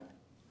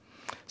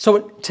So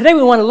today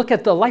we want to look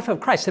at the life of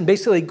Christ and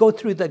basically go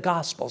through the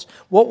Gospels.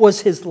 What was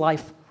his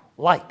life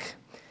like?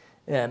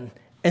 And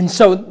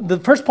so the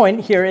first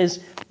point here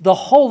is the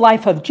whole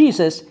life of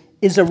Jesus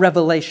is a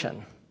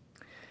revelation.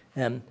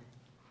 And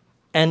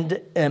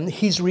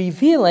he's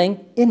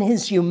revealing in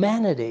his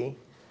humanity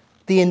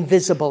the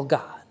invisible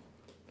God.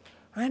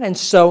 Right? And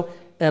so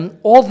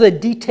all the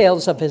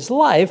details of his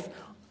life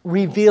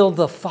reveal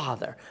the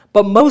Father.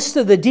 But most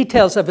of the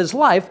details of his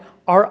life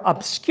are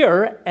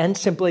obscure and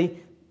simply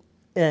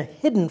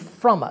hidden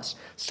from us.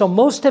 So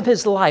most of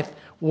his life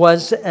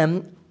was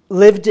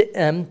lived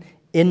in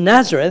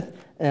Nazareth.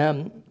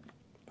 So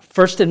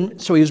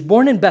he was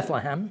born in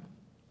Bethlehem.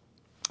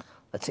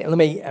 Let's see,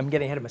 I'm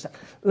getting ahead of myself.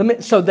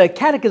 So the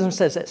Catechism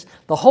says this: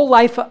 the whole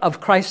life of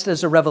Christ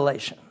is a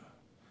revelation.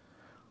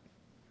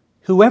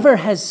 Whoever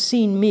has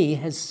seen me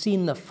has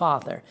seen the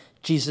Father,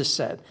 Jesus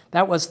said.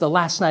 That was the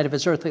last night of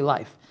his earthly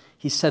life.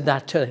 He said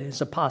that to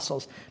his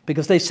apostles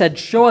because they said,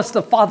 show us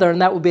the Father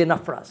and that will be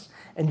enough for us.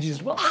 And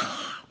Jesus, well,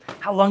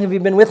 how long have you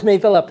been with me,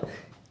 Philip?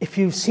 If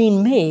you've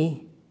seen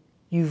me,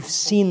 you've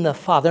seen the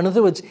Father. In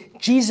other words,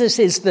 Jesus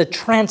is the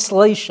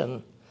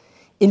translation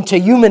into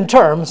human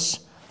terms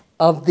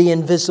of the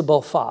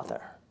invisible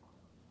Father.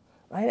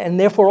 Right? And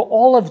therefore,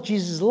 all of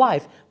Jesus'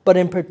 life, but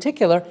in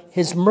particular,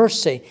 his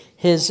mercy,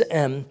 his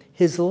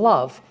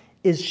love,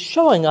 is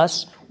showing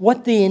us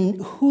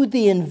who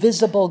the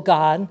invisible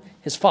God,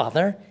 his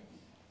Father,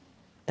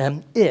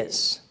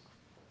 is.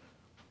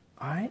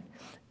 All right?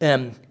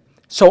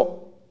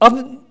 So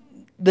of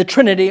the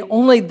Trinity,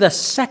 only the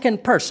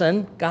second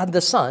person, God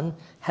the Son,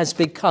 has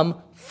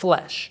become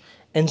flesh.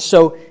 And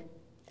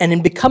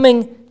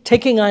in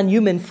taking on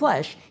human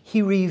flesh,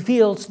 he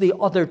reveals the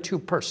other two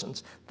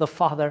persons, the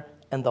Father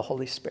and the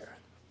Holy Spirit.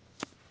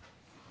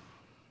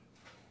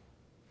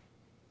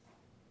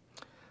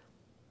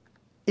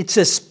 It's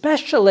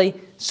especially,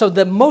 so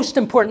the most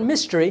important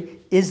mystery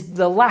is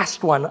the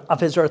last one of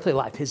his earthly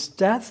life, his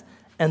death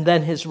and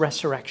then his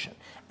resurrection.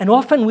 And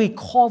often we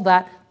call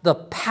that the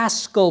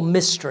Paschal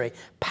mystery.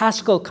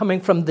 Paschal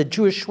coming from the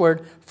Jewish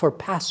word for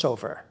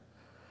Passover.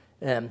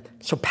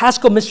 So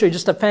Paschal mystery,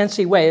 just a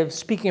fancy way of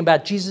speaking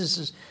about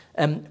Jesus'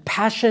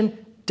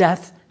 passion,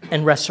 death,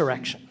 and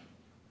resurrection.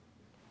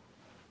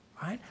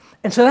 Right?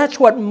 And so that's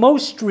what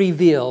most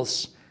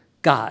reveals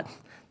God.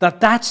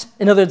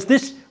 In other words,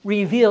 this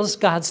reveals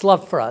God's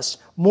love for us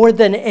more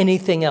than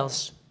anything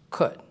else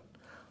could.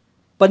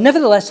 But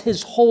nevertheless,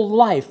 his whole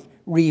life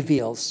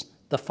reveals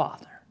the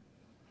Father.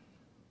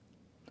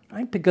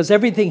 Right? Because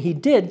everything he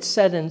did,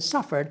 said, and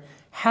suffered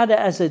had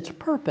as its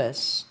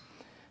purpose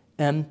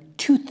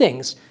two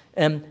things: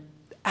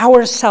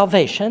 our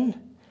salvation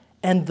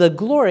and the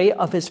glory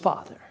of his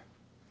Father.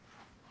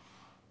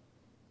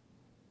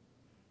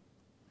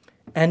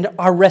 And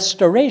our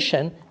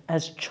restoration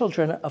as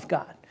children of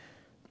God.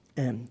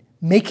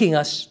 Making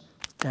us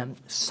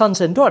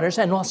sons and daughters,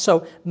 and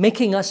also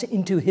making us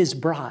into his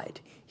bride.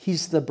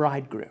 He's the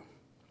bridegroom.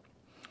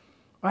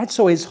 All right,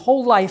 so his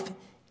whole life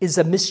is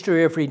a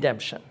mystery of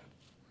redemption.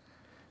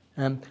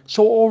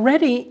 So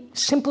already,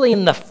 simply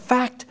in the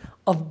fact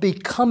of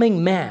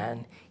becoming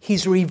man,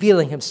 he's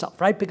revealing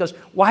himself, right? Because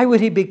why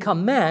would he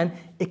become man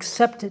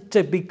except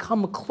to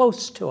become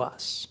close to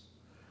us?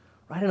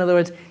 Right? In other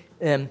words,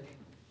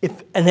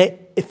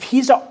 if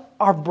he's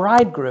our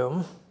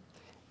bridegroom,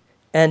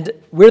 and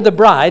we're the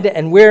bride,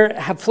 and we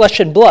have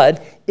flesh and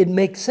blood, it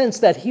makes sense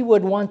that he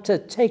would want to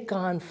take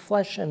on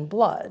flesh and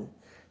blood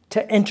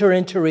to enter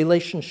into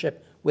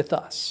relationship with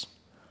us.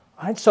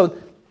 Right?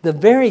 So the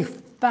very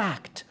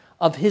fact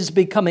of his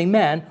becoming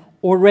man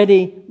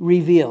already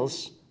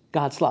reveals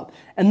God's love.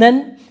 And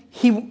then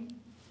he,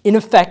 in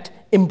effect,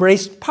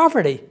 embraced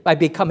poverty by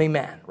becoming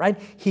man. Right?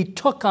 He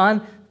took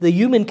on the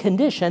human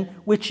condition,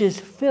 which is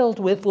filled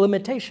with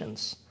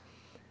limitations.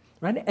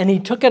 Right? And he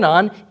took it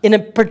on in a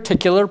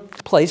particular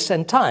place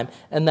and time,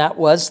 and that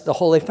was the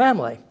Holy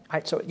Family.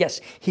 Right? So yes,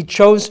 he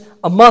chose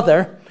a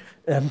mother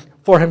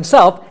for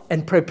himself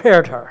and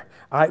prepared her.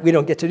 All right, we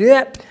don't get to do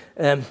that.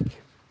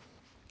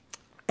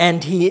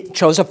 And he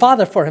chose a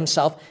father for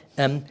himself,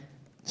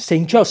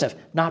 St. Joseph,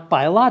 not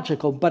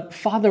biological, but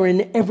father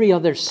in every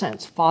other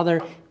sense.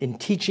 Father in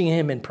teaching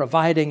him, in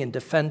providing, in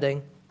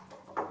defending.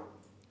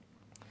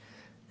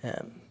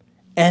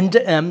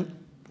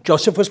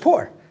 Joseph was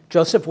poor.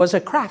 Joseph was a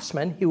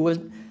craftsman. He was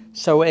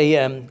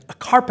a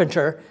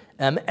carpenter,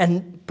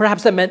 and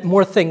perhaps that meant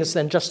more things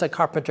than just a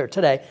carpenter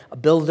today, a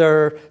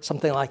builder,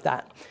 something like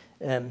that.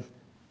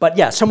 But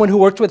yeah, someone who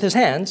worked with his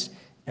hands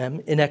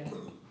in a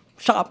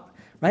shop,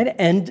 right?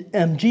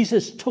 And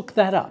Jesus took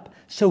that up.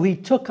 So he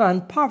took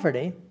on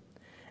poverty,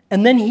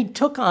 and then he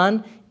took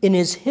on, in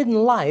his hidden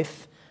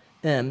life,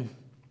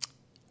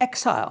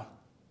 exile.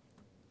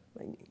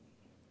 I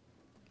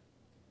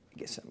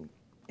guess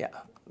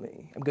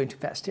I'm going too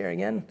fast here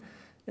again.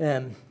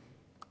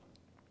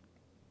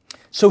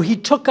 So he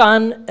took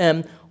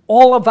on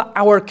all of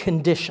our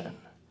condition.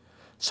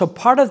 So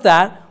part of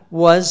that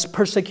was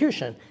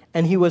persecution.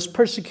 And he was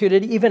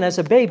persecuted even as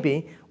a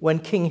baby when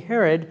King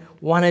Herod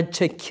wanted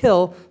to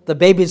kill the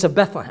babies of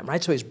Bethlehem,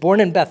 right? So he's born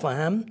in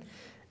Bethlehem.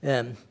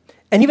 And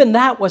even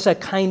that was a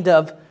kind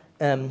of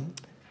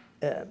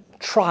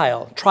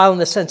trial in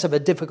the sense of a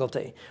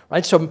difficulty,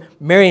 right? So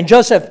Mary and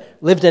Joseph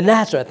lived in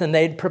Nazareth, and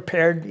they'd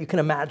prepared, you can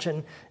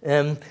imagine,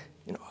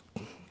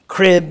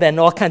 crib and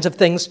all kinds of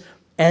things,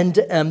 and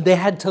they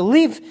had to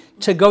leave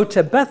to go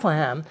to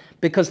Bethlehem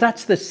because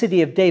that's the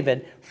city of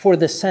David for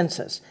the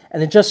census.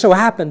 And it just so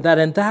happened that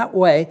in that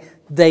way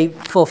they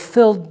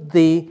fulfilled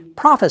the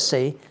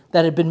prophecy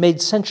that had been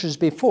made centuries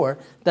before,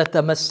 that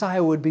the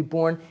Messiah would be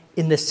born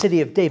in the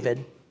city of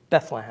David,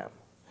 Bethlehem.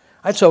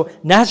 Right, so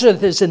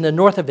Nazareth is in the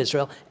north of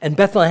Israel, and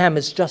Bethlehem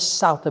is just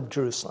south of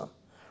Jerusalem.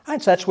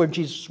 Right, so that's where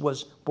Jesus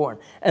was born.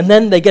 And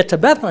then they get to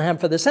Bethlehem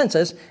for the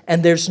census,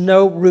 and there's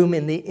no room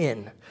in the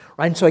inn.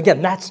 Right, and so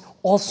again, that's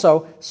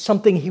also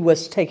something he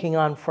was taking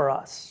on for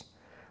us.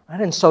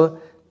 Right, and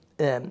so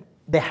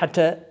they had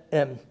to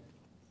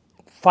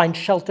find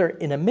shelter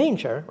in a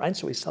manger. Right,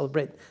 so we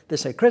celebrate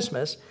this at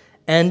Christmas,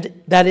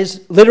 and that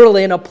is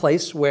literally in a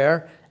place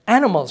where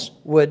animals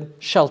would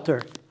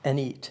shelter and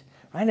eat.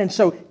 Right? And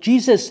so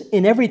Jesus,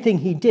 in everything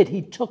he did,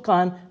 he took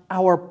on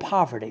our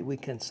poverty, we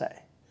can say.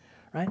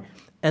 Right?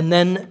 And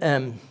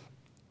then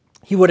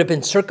he would have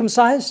been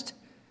circumcised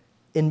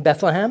in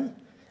Bethlehem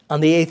on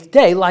the 8th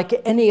day like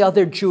any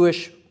other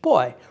Jewish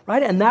boy.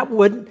 Right? And that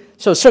would,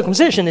 so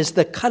circumcision is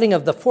the cutting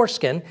of the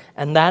foreskin,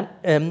 and that,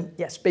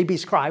 yes,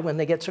 babies cry when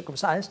they get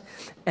circumcised,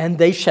 and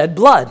they shed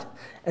blood.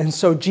 And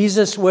so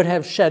Jesus would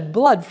have shed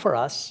blood for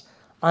us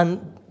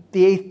on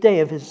the 8th day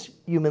of his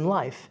human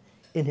life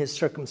in his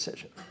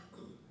circumcision.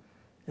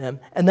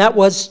 And that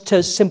was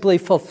to simply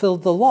fulfill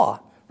the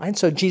law, right?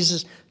 So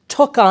Jesus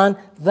took on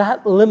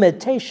that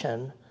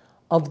limitation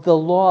of the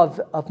law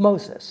of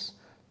Moses,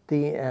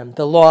 the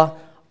law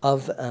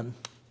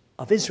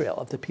of Israel,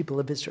 of the people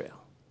of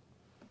Israel.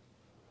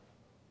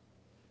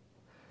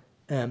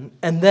 And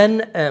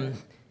then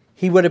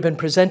he would have been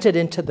presented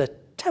into the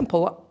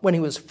temple when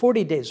he was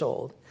 40 days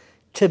old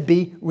to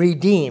be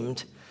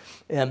redeemed.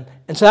 And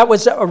so that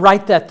was a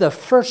rite that the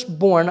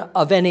firstborn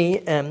of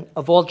any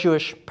of all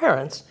Jewish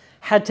parents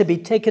had to be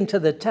taken to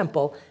the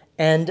temple,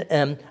 and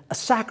a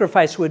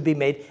sacrifice would be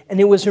made. And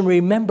it was in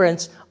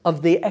remembrance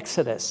of the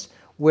Exodus,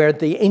 where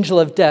the angel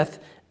of death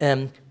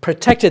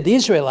protected the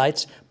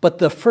Israelites, but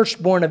the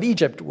firstborn of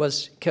Egypt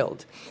was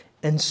killed.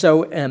 And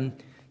so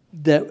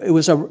it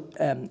was a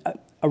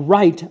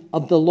rite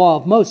of the law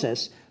of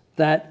Moses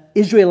that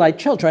Israelite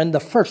children, the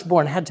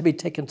firstborn, had to be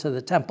taken to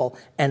the temple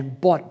and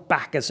bought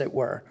back, as it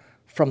were,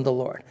 from the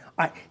Lord.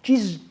 All right,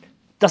 Jesus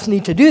doesn't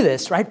need to do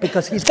this, right,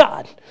 because he's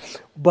God.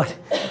 But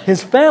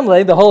his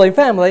family, the Holy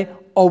Family,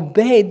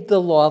 obeyed the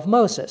law of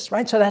Moses,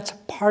 right? So that's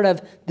part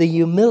of the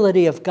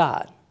humility of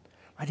God.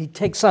 Right? He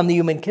takes on the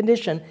human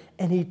condition,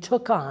 and he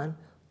took on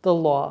the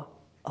law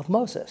of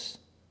Moses,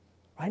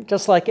 right?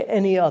 Just like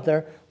any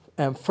other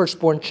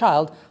firstborn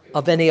child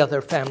of any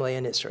other family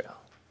in Israel.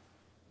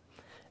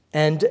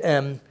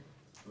 And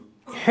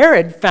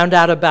Herod found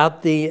out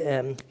about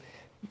the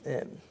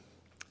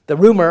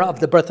rumor of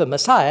the birth of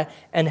Messiah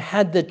and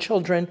had the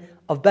children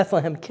of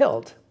Bethlehem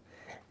killed.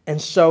 And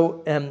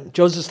so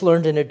Joseph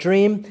learned in a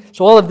dream.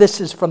 So all of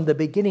this is from the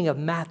beginning of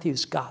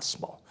Matthew's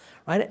gospel,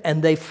 right?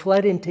 And they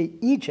fled into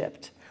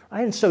Egypt,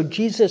 right? And so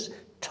Jesus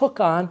took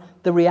on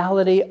the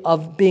reality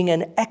of being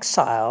an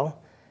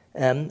exile,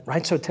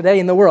 right? So today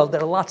in the world,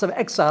 there are lots of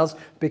exiles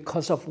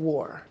because of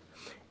war.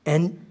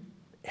 And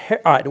all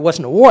right, it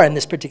wasn't a war in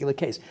this particular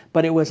case,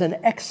 but it was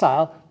an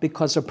exile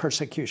because of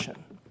persecution.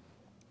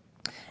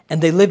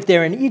 And they lived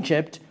there in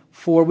Egypt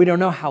for we don't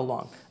know how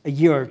long, a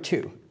year or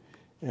two,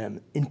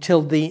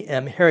 until the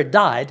Herod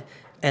died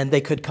and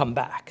they could come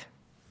back.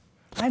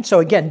 And so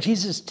again,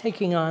 Jesus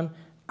taking on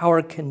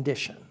our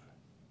condition.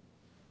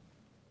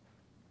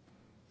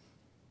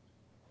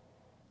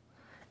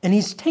 And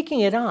he's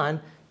taking it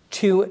on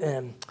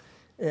to,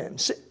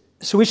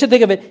 so we should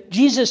think of it,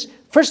 Jesus,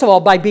 first of all,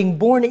 by being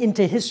born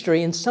into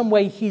history, in some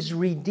way he's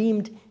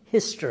redeemed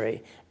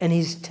history, and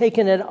he's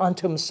taken it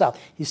onto himself.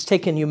 He's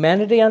taken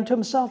humanity onto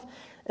himself,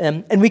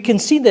 and we can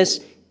see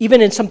this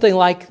even in something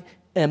like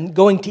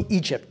going to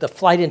Egypt, the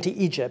flight into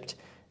Egypt,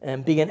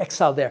 and being an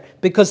exile there,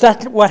 because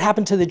that's what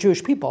happened to the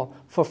Jewish people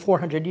for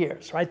 400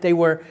 years, right? They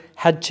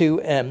had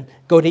to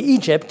go to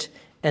Egypt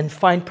and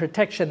find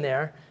protection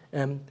there,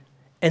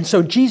 and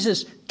so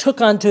Jesus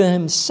took onto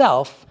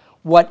himself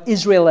what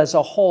Israel as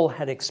a whole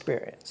had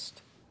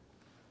experienced.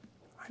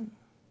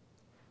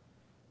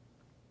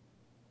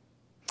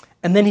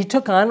 And then he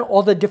took on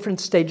all the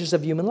different stages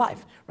of human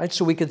life, right?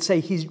 So we could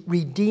say he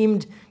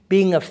redeemed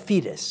being a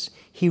fetus.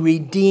 He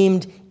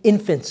redeemed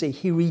infancy.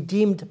 He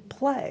redeemed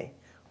play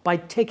by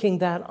taking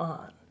that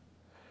on,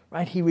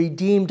 right? He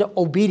redeemed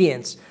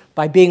obedience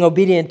by being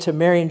obedient to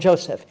Mary and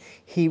Joseph.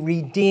 He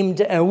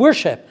redeemed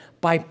worship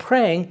by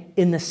praying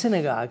in the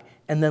synagogue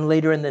and then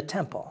later in the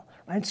temple,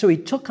 right? So he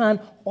took on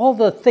all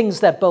the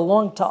things that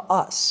belong to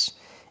us,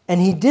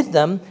 and he did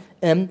them,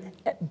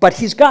 but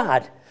he's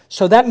God.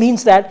 So that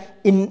means that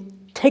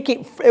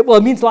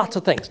it means lots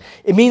of things.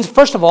 It means,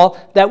 first of all,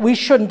 that we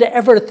shouldn't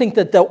ever think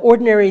that the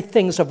ordinary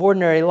things of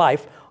ordinary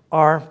life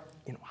are,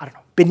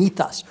 beneath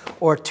us,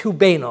 or too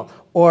banal,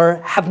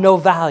 or have no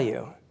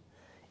value.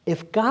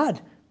 If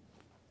God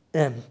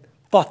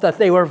thought that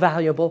they were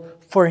valuable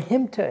for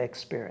him to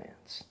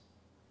experience.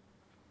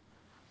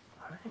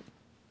 All right?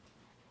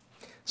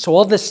 So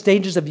all the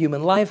stages of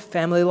human life,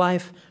 family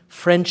life,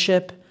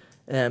 friendship.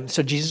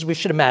 So Jesus, we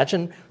should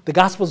imagine, the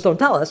Gospels don't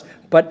tell us,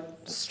 but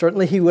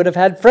certainly he would have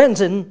had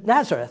friends in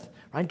Nazareth,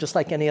 right? Just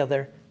like any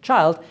other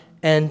child,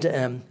 and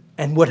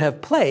would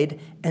have played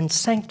and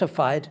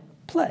sanctified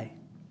play.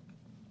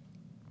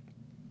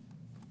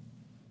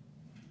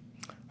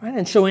 Right?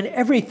 And so in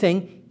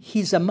everything,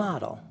 he's a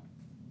model.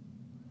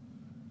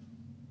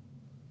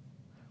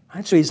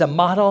 Right? So he's a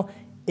model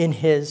in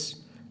his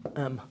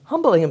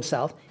humbling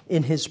himself,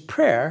 in his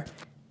prayer,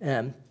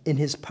 in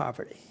his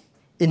poverty,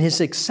 in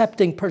his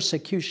accepting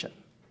persecution.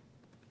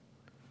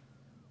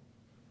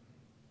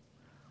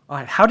 All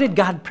right, how did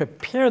God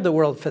prepare the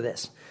world for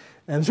this?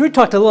 So we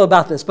talked a little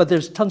about this, but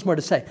there's tons more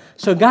to say.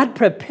 So God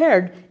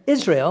prepared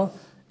Israel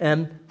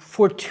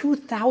for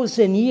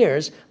 2,000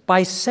 years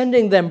by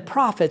sending them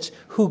prophets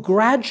who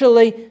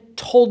gradually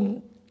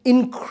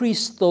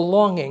increased the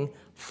longing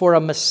for a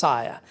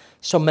Messiah.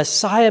 So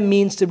Messiah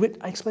means, did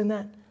I explain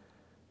that?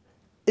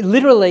 It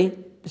literally,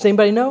 does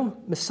anybody know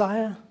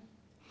Messiah?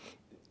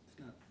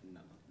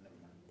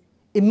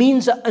 It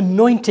means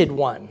anointed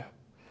one.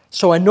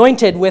 So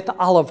anointed with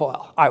olive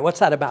oil. All right, what's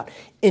that about?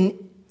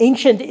 In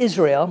ancient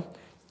Israel,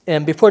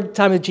 and before the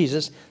time of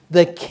Jesus,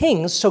 the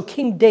kings, so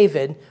King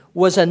David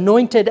was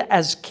anointed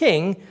as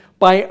king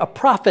by a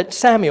prophet,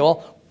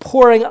 Samuel,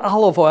 pouring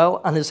olive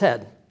oil on his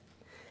head,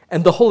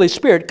 and the Holy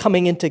Spirit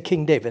coming into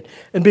King David.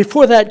 And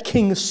before that,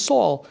 King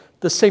Saul,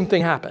 the same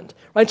thing happened.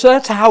 Right? So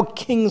that's how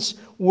kings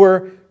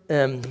were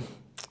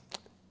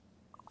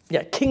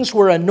kings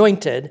were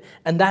anointed,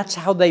 and that's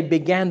how they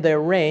began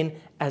their reign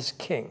as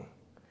king.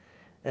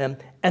 And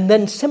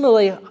then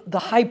similarly, the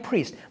high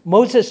priest.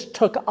 Moses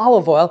took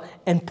olive oil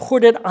and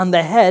poured it on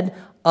the head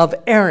of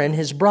Aaron,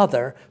 his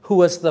brother, who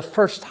was the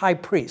first high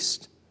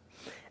priest.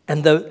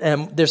 And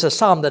there's a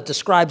psalm that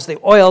describes the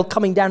oil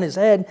coming down his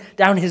head,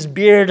 down his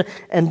beard,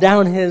 and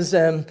down his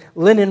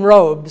linen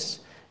robes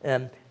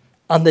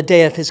on the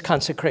day of his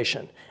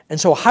consecration. And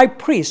so high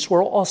priests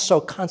were also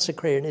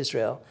consecrated in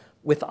Israel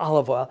with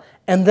olive oil.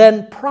 And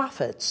then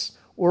prophets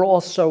were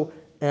also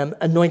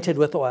anointed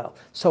with oil.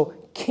 So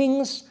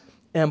kings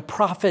and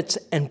prophets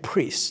and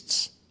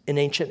priests in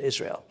ancient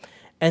Israel.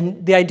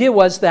 And the idea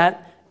was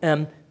that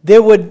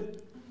there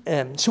would...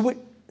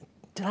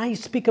 did I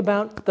speak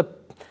about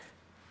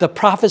the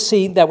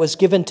prophecy that was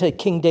given to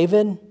King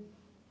David?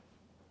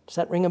 Does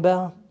that ring a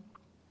bell?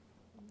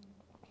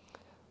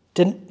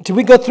 Did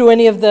we go through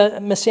any of the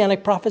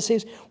messianic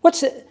prophecies?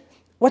 What's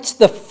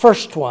the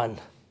first one?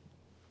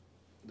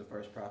 The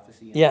first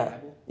prophecy in the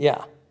Bible?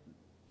 Yeah.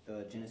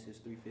 Genesis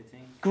 3:15.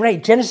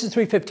 Great, Genesis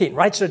 3:15,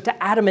 right? So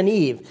to Adam and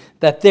Eve,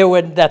 that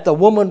the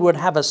woman would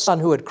have a son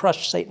who would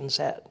crush Satan's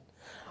head.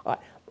 All right.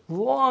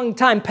 Long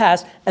time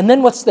passed, and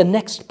then what's the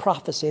next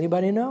prophecy?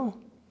 Anybody know?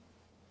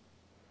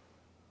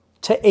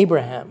 To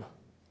Abraham.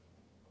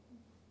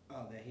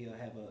 Oh, that he'll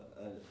have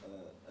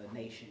a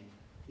nation.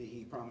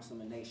 He promised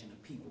him a nation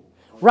of people.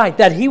 Right,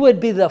 that he would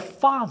be the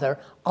father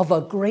of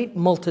a great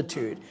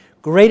multitude,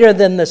 greater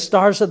than the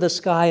stars of the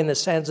sky and the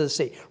sands of the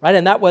sea. Right,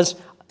 and that was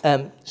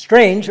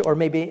strange, or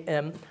maybe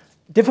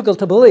difficult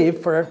to believe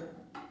for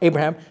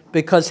Abraham,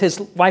 because his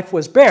wife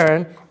was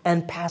barren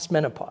and past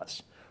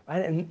menopause.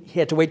 Right? And he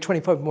had to wait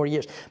 25 more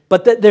years.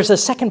 But there's a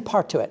second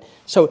part to it.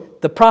 So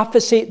the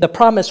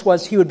promise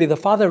was he would be the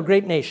father of a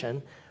great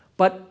nation,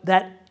 but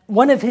that in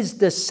one of his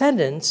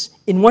descendants,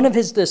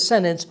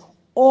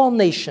 all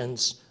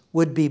nations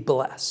would be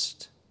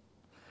blessed.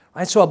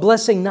 Right? So a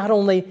blessing not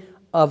only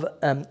of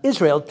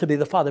Israel to be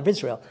the father of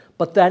Israel,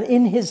 but that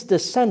in his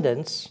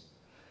descendants,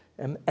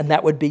 and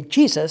that would be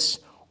Jesus,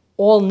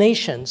 all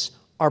nations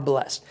are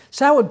blessed.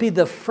 So that would be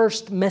the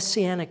first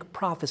messianic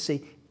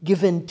prophecy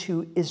given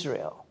to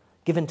Israel,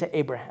 given to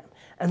Abraham.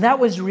 And that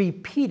was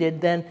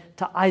repeated then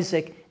to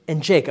Isaac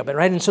and Jacob.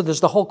 Right? And so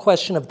there's the whole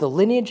question of the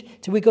lineage.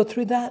 Did we go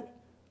through that?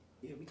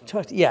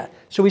 Yeah.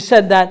 So we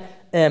said that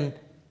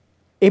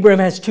Abraham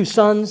has two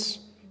sons,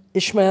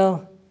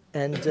 Ishmael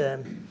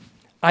and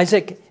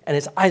Isaac, and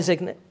it's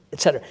Isaac,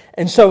 etc.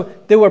 And so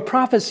there were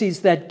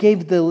prophecies that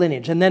gave the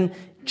lineage. And then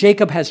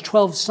Jacob has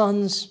 12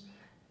 sons,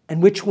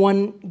 and which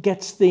one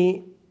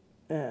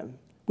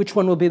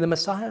will be the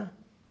Messiah?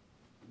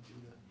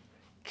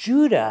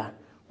 Judah,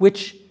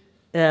 which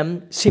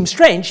seems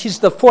strange. He's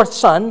the fourth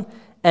son,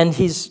 and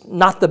he's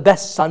not the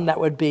best son. That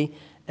would be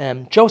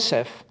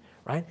Joseph,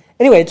 right?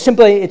 Anyway,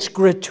 it's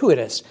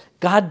gratuitous.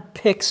 God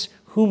picks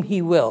whom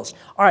he wills.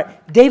 All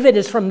right, David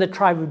is from the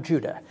tribe of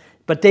Judah,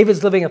 but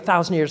David's living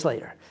 1,000 years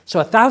later. So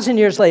 1,000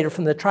 years later,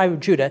 from the tribe of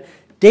Judah,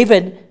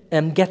 David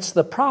gets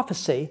the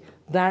prophecy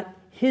that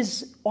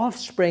his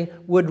offspring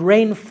would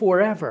reign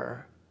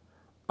forever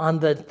on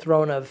the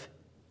throne of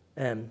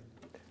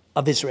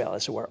Israel,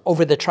 as it were,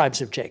 over the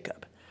tribes of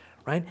Jacob,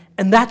 right?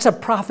 And that's a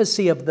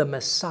prophecy of the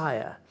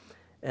Messiah.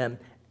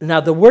 Now,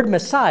 the word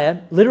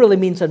Messiah literally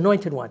means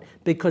anointed one,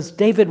 because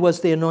David was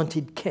the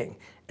anointed king.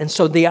 And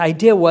so the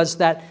idea was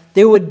that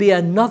there would be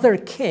another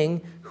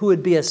king who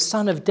would be a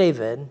son of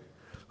David,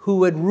 who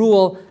would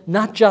rule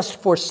not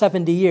just for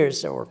 70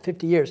 years or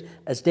 50 years,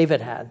 as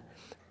David had,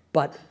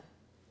 but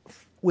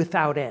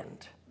without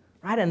end,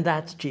 right? And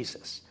that's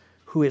Jesus,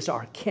 who is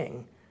our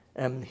king.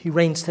 He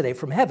reigns today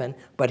from heaven,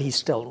 but he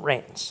still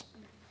reigns.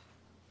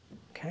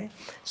 Okay?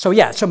 So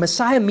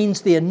Messiah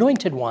means the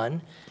anointed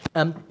one.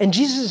 And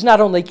Jesus is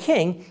not only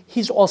king,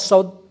 he's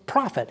also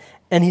prophet.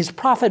 And he's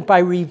prophet by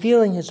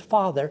revealing his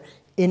Father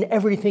in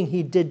everything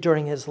he did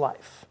during his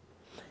life.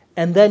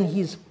 And then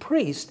he's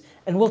priest,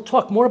 and we'll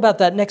talk more about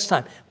that next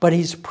time. But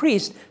he's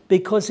priest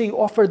because he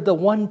offered the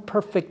one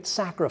perfect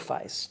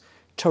sacrifice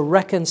to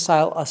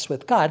reconcile us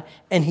with God.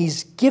 And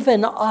he's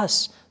given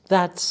us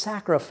that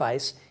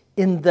sacrifice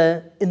in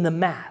the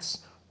Mass,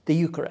 the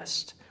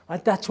Eucharist.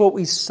 Right? That's what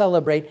we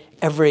celebrate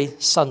every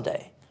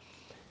Sunday.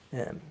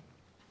 All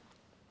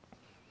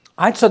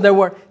right,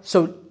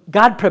 so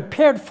God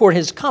prepared for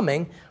his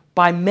coming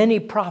by many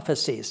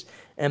prophecies.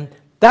 And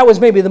that was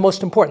maybe the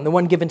most important, the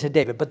one given to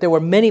David. But there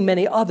were many,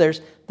 many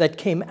others that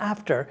came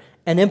after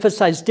and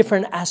emphasized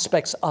different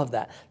aspects of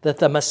that. That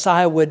the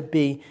Messiah would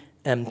be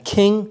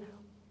king,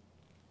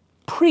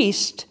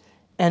 priest,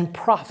 and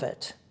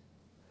prophet.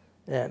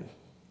 And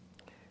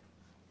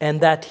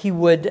that he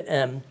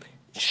would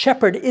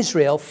shepherd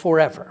Israel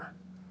forever.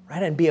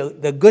 Right? And be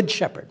the good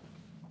shepherd.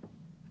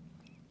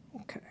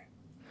 Okay.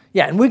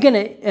 Yeah, and we're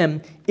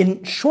going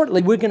to,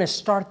 shortly, we're going to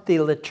start the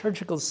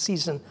liturgical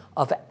season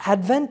of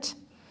Advent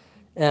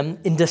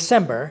in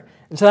December.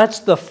 And so that's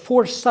the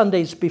 4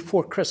 Sundays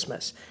before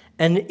Christmas.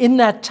 And in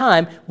that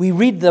time, we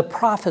read the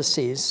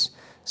prophecies,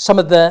 some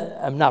of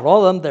the, not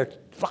all of them, there are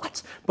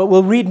lots, but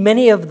we'll read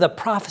many of the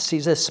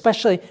prophecies,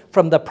 especially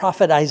from the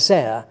prophet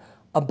Isaiah,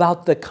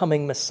 about the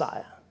coming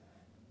Messiah.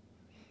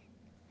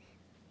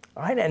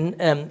 All right,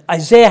 and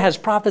Isaiah has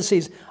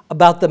prophecies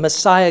about the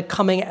Messiah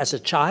coming as a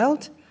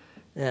child,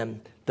 the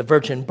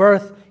virgin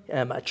birth,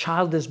 a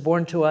child is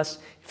born to us.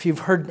 If you've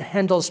heard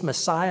Handel's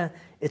Messiah,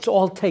 it's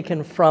all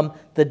taken from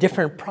the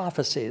different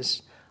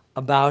prophecies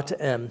about,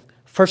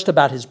 first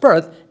about his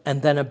birth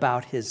and then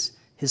about his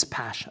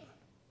passion.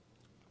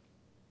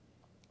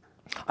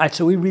 All right,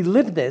 so we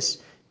relive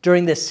this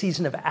during this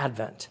season of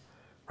Advent.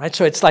 Right,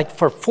 so it's like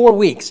for 4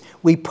 weeks,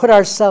 we put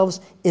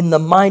ourselves in the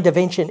mind of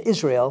ancient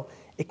Israel,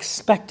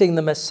 expecting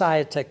the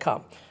Messiah to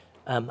come.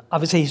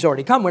 Obviously, he's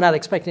already come. We're not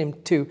expecting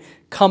him to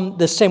come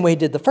the same way he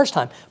did the first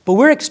time, but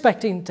we're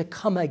expecting him to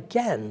come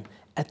again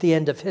at the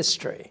end of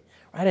history.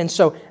 Right, and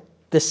so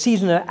the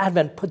season of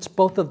Advent puts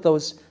both of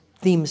those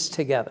themes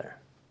together.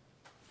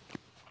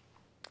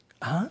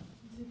 Huh?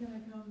 Is he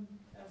going to come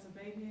as a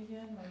baby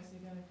again, or is he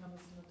going to come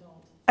as an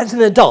adult? As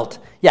an adult,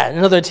 yeah. In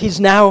other words, he's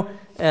now,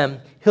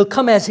 he'll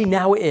come as he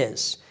now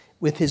is,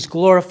 with his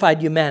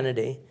glorified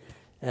humanity,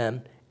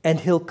 and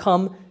he'll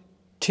come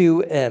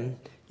to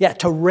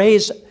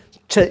raise,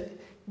 to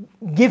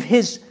give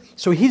his.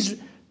 So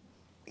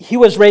he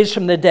was raised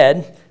from the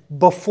dead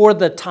before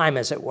the time,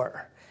 as it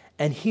were,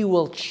 and he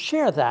will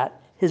share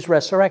that, his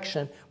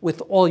resurrection,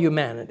 with all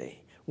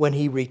humanity when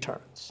he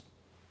returns,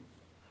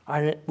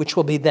 which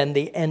will be then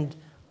the end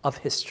of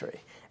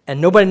history. And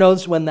nobody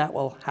knows when that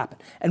will happen.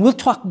 And we'll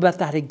talk about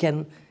that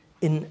again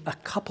in a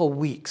couple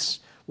weeks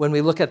when we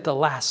look at the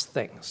last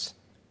things.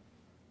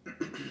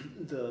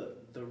 The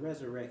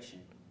resurrection,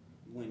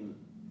 when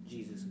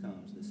Jesus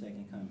comes, the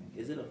second coming,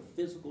 is it a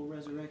physical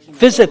resurrection?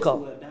 Physical.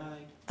 Who have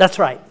died? That's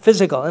right,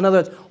 physical. In other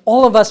words,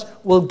 all of us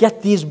will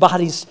get these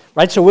bodies,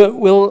 right? So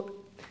we'll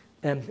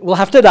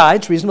have to die,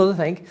 it's reasonable to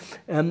think.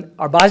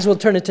 Our bodies will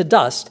turn into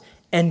dust,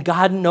 and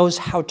God knows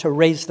how to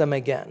raise them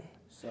again.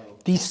 So,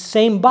 the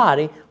same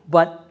body,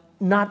 but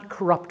not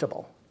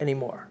corruptible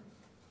anymore.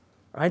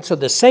 Right? So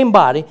the same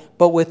body,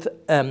 but with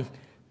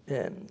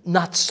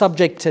not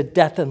subject to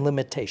death and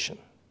limitation.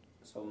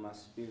 so my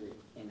spirit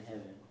in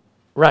heaven.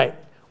 Right.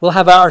 We'll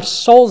have our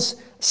souls,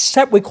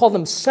 we call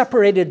them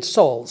separated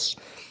souls.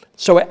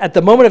 So at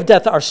the moment of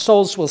death, our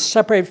souls will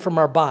separate from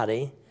our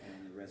body. And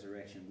in the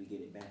resurrection, we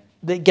get it back.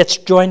 It gets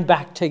joined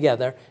back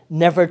together,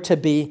 never to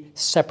be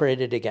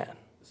separated again.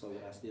 So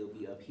would I still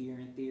be up here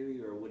in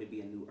theory, or would it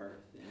be a new earth?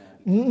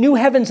 New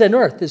heavens and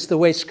earth is the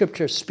way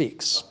Scripture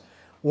speaks.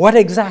 What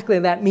exactly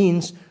that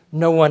means,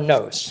 no one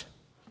knows.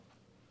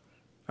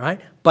 All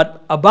right?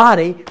 But a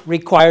body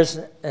requires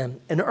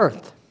an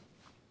earth.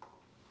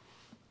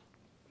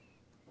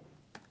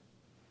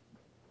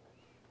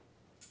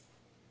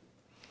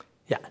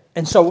 Yeah,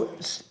 and so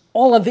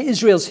all of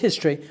Israel's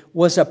history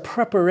was a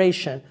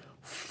preparation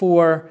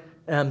for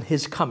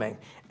his coming.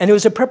 And it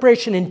was a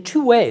preparation in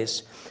 2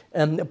 ways.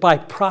 By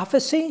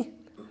prophecy,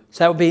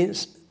 so that would be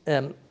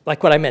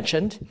like what I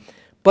mentioned,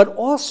 but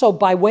also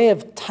by way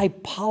of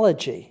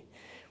typology.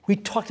 We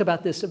talked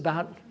about this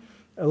about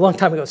a long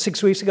time ago,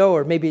 6 weeks ago,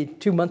 or maybe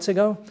 2 months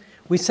ago.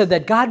 We said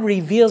that God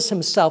reveals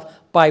himself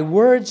by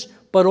words,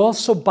 but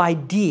also by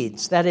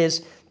deeds. That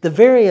is, the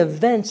very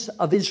events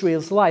of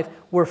Israel's life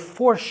were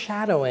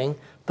foreshadowing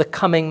the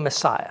coming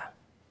Messiah.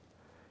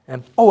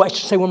 I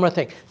should say one more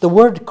thing. The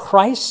word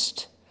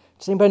Christ,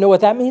 does anybody know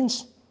what that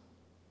means?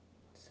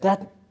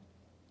 that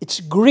it's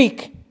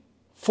Greek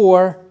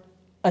for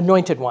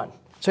anointed one.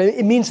 So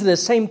it means the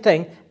same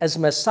thing as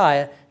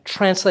Messiah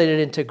translated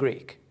into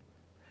Greek.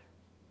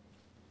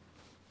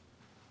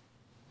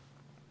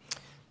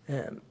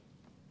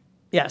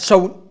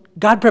 So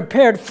God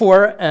prepared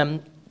for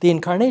the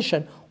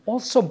incarnation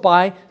also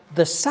by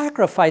the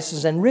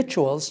sacrifices and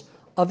rituals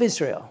of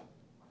Israel.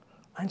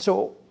 And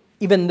so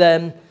even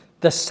then,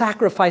 the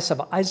sacrifice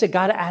of Isaac,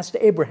 God asked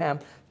Abraham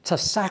to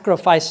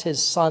sacrifice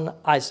his son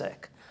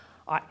Isaac.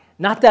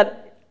 Not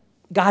that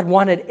God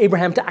wanted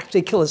Abraham to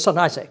actually kill his son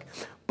Isaac,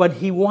 but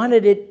he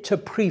wanted it to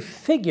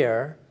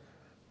prefigure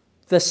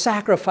the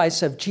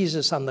sacrifice of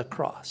Jesus on the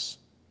cross.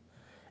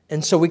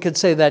 And so we could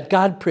say that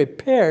God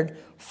prepared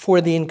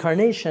for the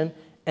incarnation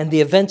and the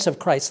events of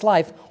Christ's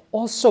life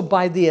also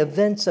by the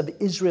events of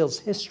Israel's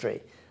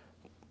history,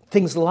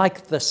 things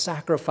like the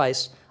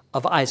sacrifice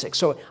of Isaac.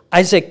 So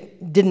Isaac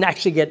didn't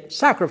actually get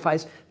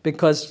sacrificed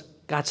because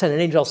God sent an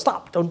angel,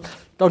 stop, don't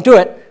do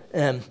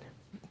it.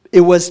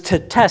 It was to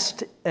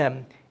test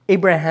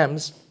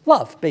Abraham's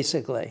love,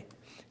 basically,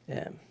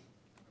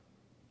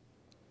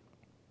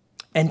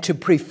 and to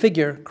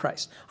prefigure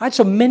Christ. All right,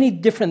 so many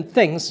different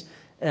things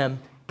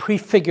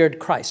prefigured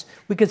Christ.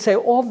 We could say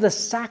all the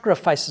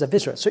sacrifices of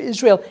Israel. So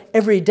Israel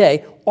every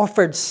day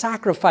offered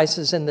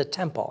sacrifices in the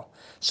temple.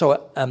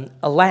 So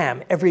a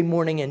lamb every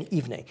morning and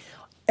evening.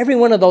 Every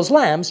one of those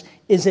lambs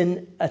is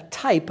in a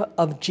type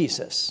of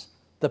Jesus,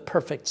 the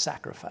perfect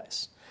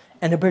sacrifice.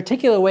 And in a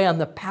particular way on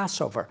the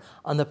Passover.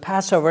 On the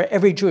Passover,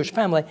 every Jewish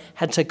family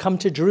had to come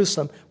to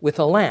Jerusalem with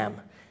a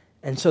lamb.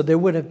 And so there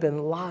would have been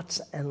lots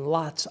and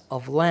lots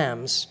of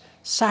lambs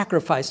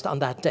sacrificed on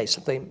that day,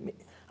 something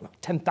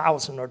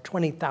 10,000 or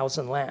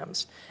 20,000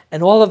 lambs.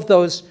 And all of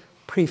those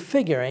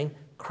prefiguring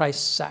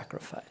Christ's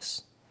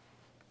sacrifice.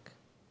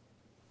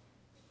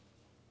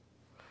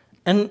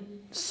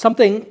 And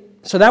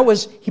so that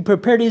was, he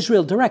prepared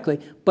Israel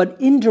directly, but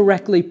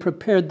indirectly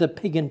prepared the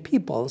pagan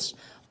peoples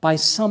by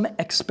some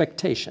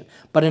expectation,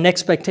 but an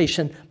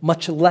expectation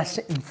much less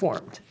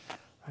informed.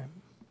 Right?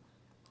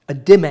 A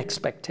dim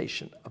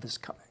expectation of his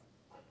coming.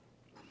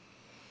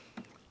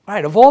 All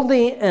right, of all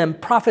the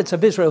prophets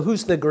of Israel,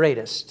 who's the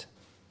greatest?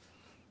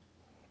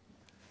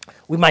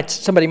 If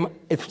somebody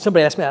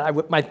asked me that, I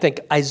might think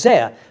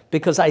Isaiah,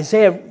 because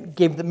Isaiah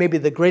gave maybe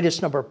the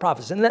greatest number of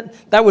prophets, and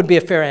that would be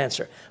a fair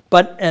answer.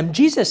 But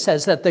Jesus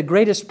says that the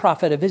greatest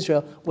prophet of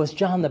Israel was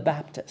John the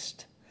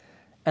Baptist.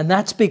 And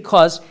that's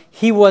because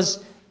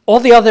all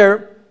the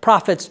other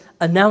prophets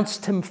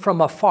announced him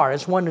from afar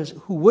as one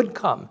who would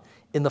come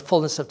in the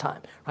fullness of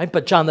time. Right?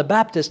 But John the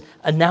Baptist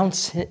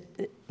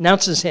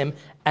announces him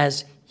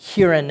as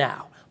here and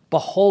now.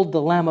 Behold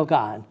the Lamb of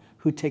God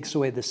who takes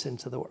away the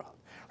sins of the world.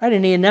 Right?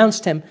 And he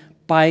announced him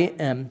by,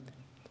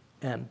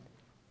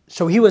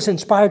 so he was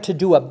inspired to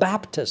do a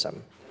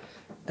baptism.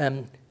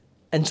 And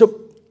so,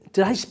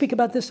 did I speak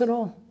about this at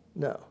all?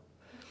 No.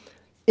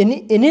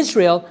 In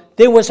Israel,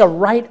 there was a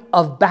rite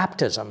of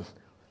baptism.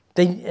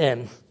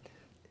 They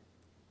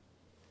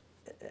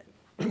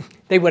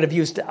would have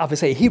used,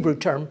 obviously, a Hebrew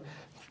term,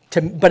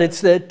 but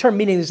it's the term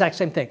meaning the exact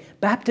same thing.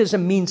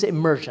 Baptism means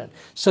immersion.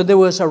 So there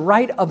was a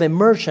rite of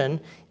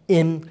immersion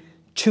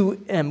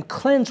to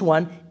cleanse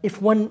one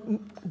if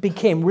one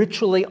became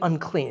ritually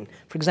unclean.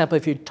 For example,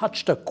 if you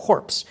touched a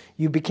corpse,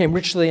 you became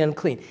ritually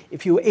unclean.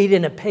 If you ate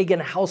in a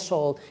pagan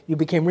household, you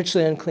became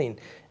ritually unclean.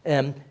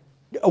 A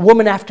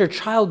woman after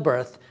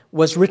childbirth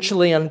was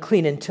ritually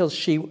unclean until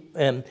she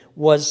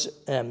was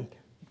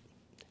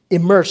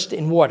immersed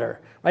in water.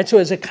 Right? So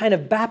it's a kind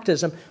of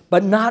baptism,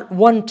 but not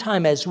one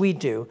time as we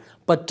do,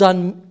 but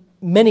done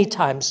many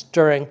times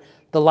during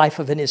the life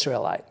of an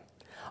Israelite.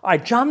 All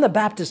right, John the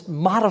Baptist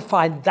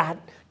modified that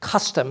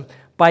custom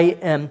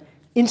by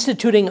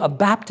instituting a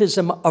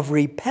baptism of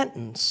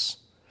repentance.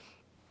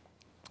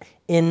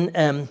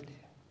 So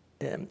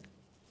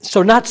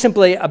not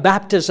simply a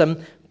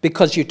baptism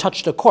because you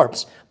touched a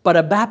corpse, but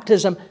a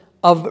baptism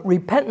of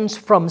repentance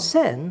from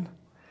sin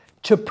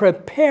to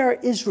prepare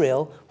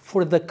Israel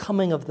for the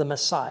coming of the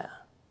Messiah.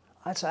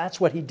 That's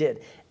what he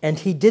did. And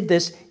he did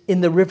this in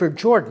the River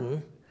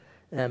Jordan.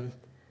 And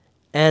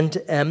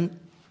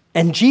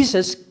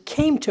Jesus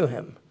came to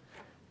him,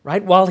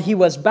 right, while he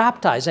was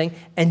baptizing.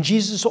 And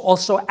Jesus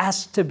also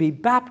asked to be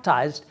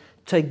baptized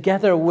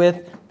together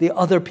with the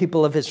other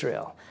people of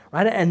Israel,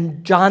 right?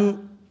 And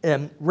John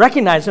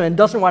recognizes him and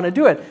doesn't want to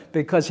do it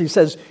because he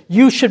says,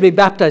 you should be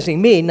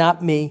baptizing me,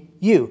 not me,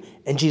 you.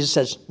 And Jesus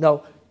says,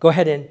 no, go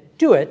ahead and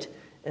do it.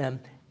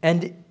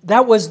 And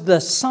that was the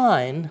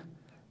sign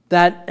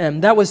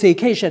that was the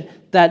occasion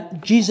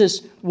that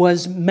Jesus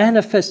was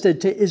manifested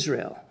to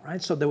Israel,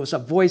 right? So there was a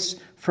voice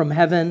from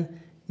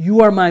heaven,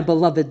 you are my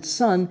beloved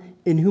Son,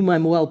 in whom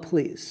I'm well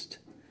pleased.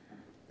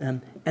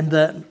 And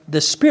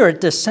the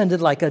Spirit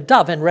descended like a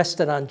dove and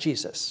rested on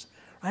Jesus,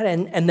 right?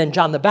 And then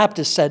John the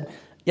Baptist said,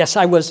 yes,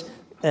 I was,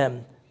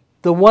 the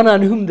one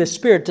on whom the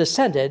Spirit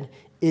descended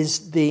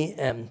is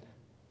the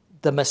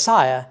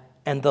Messiah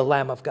and the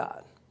Lamb of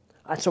God.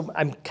 So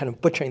I'm kind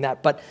of butchering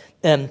that, but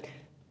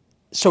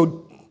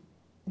so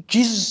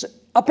Jesus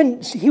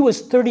he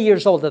was 30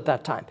 years old at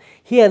that time.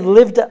 He had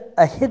lived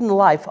a hidden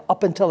life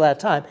up until that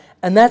time,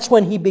 and that's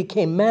when he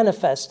became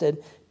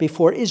manifested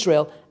before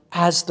Israel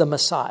as the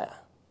Messiah.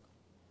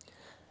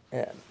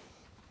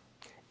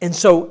 And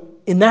so,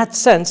 in that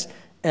sense,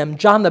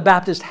 John the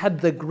Baptist had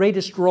the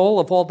greatest role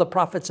of all the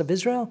prophets of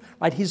Israel,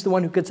 right? He's the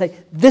one who could say,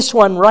 this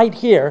one right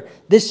here,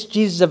 this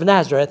Jesus of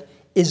Nazareth,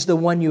 is the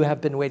one you have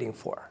been waiting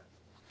for.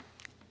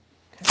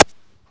 Okay.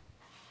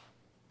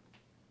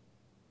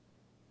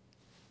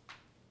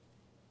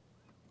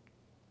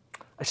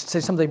 I should say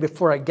something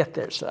before I get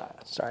there. So,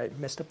 sorry, I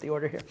messed up the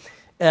order here.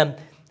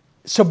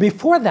 So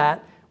before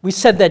that, we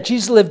said that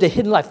Jesus lived a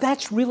hidden life.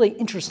 That's really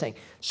interesting.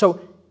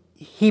 So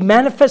he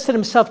manifested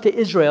himself to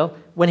Israel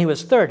when he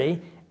was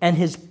 30, and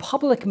his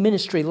public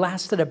ministry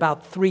lasted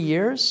about 3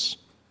 years.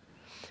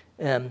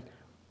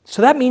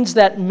 So that means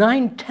that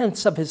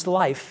 9/10 of his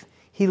life,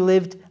 he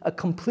lived a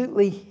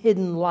completely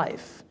hidden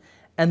life.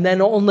 And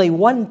then only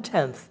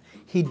 1/10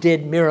 he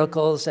did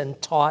miracles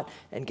and taught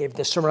and gave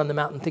the Sermon on the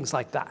Mount and things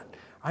like that.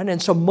 Right?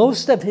 And so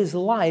most of his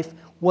life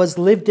was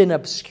lived in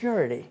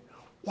obscurity.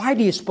 Why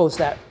do you suppose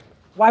that?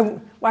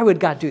 Why would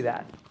God do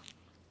that?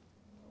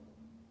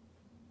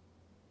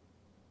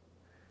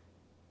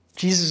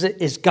 Jesus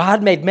is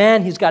God made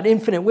man. He's got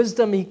infinite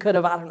wisdom. He could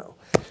have, I don't know,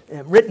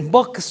 written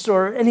books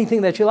or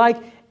anything that you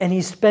like, and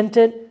he spent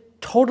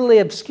it totally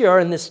obscure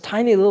in this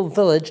tiny little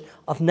village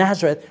of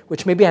Nazareth,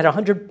 which maybe had a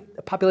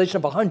population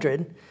of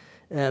 100.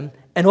 And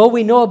all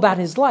we know about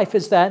his life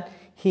is that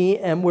he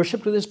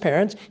worshipped with his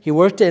parents. He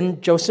worked in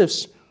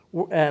Joseph's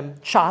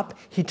shop.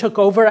 He took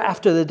over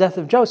after the death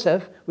of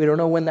Joseph. We don't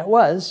know when that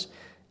was.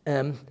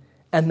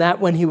 And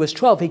that when he was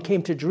 12, he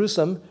came to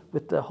Jerusalem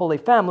with the Holy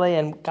Family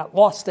and got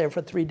lost there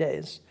for 3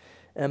 days.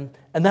 And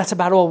that's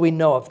about all we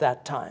know of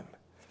that time.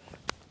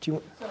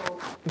 So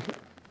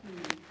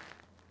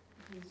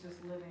he's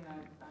just living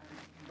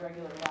a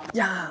regular life.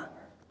 Yeah,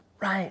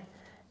 right.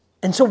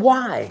 And so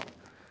why?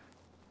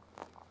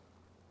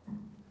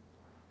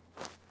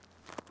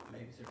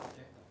 Maybe to protect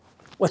them.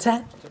 What's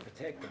that? To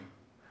protect them.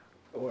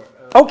 Or,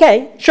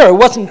 Okay, sure.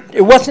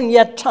 It wasn't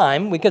yet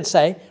time, we could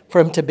say, for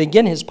him to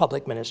begin his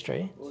public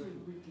ministry.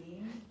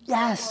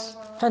 Yes,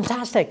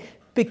 fantastic.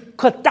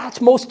 Because that's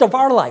most of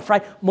our life,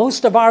 right?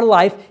 Most of our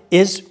life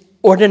is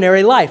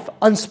ordinary life,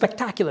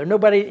 unspectacular.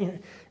 Nobody,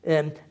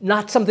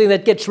 not something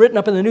that gets written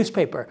up in the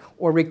newspaper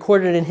or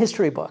recorded in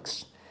history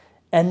books.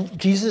 And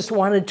Jesus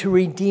wanted to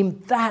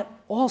redeem that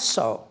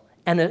also,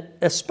 and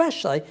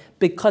especially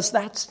because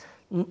that's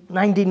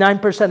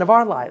 99% of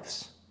our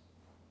lives.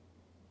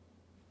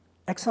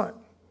 Excellent.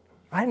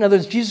 Right? In other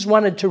words, Jesus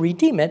wanted to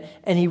redeem it,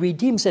 and he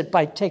redeems it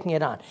by taking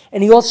it on.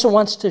 And he also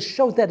wants to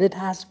show that it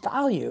has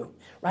value,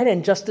 right?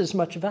 And just as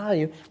much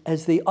value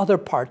as the other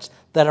parts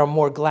that are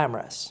more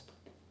glamorous.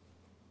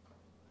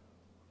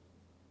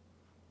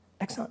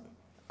 Excellent.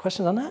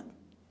 Questions on that?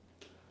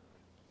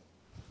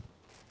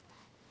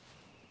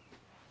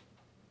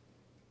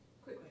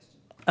 Quick question.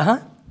 Uh-huh.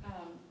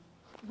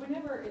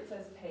 Whenever it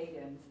says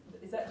pagans,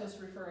 is that just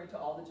referring to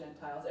all the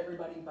Gentiles,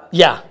 everybody but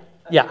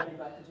everybody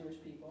but the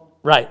Jewish people?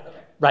 Right. Okay.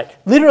 Right.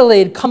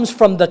 Literally, it comes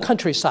from the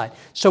countryside.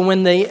 So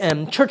when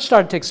the church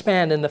started to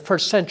expand in the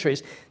first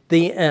centuries,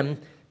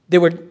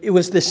 it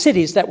was the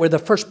cities that were the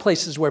first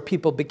places where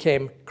people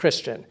became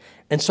Christian.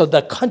 And so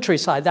the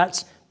countryside,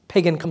 that's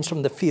pagan, comes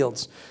from the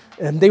fields.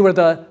 And they were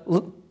the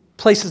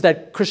places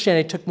that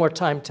Christianity took more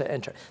time to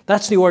enter.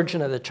 That's the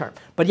origin of the term.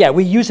 But yeah,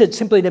 we use it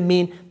simply to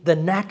mean the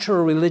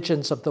natural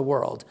religions of the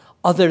world,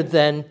 other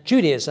than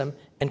Judaism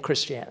and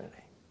Christianity.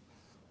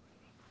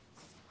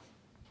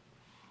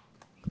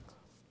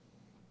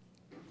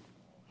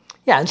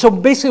 Yeah, and so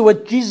basically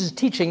what Jesus is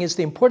teaching is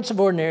the importance of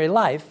ordinary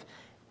life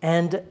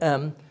and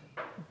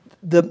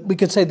we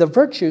could say the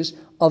virtues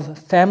of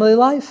family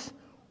life,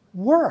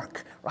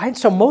 work, right?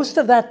 So most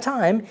of that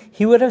time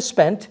he would have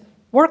spent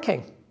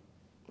working,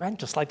 right?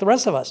 Just like the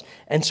rest of us.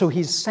 And so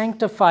he's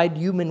sanctified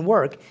human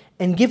work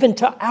and given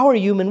to our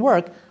human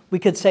work, we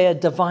could say a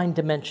divine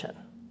dimension.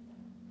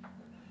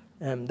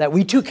 That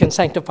we too can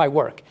sanctify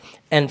work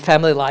and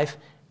family life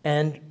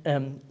and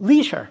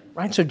leisure,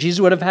 right? So Jesus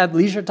would have had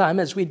leisure time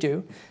as we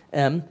do,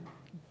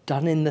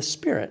 done in the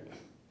Spirit.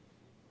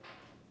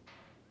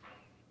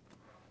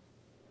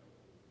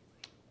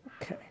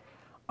 Okay.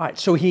 All right,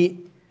 so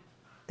he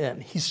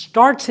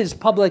starts his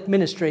public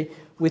ministry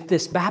with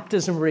this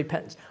baptism of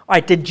repentance. All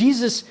right, did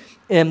Jesus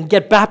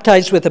get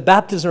baptized with a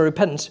baptism of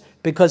repentance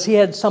because he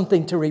had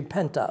something to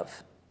repent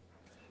of?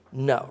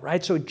 No,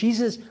 right? So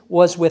Jesus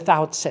was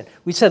without sin.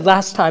 We said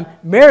last time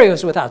Mary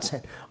was without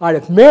sin. All right,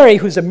 if Mary,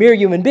 who's a mere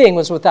human being,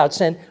 was without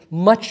sin,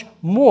 much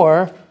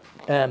more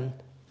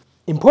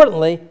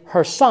importantly,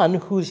 her son,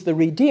 who's the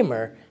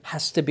Redeemer,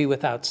 has to be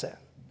without sin.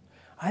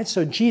 All right,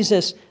 so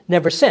Jesus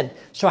never sinned.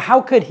 So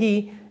how could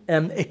he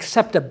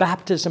accept a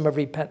baptism of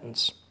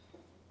repentance?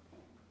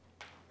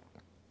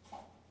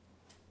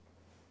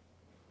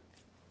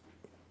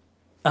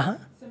 Uh-huh.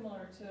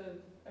 Similar to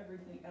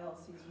everything else,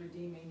 he's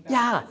redeeming baptism.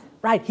 Yeah,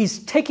 right. He's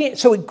taking it.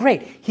 So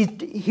great.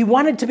 He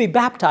wanted to be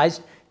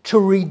baptized to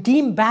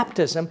redeem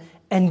baptism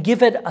and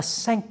give it a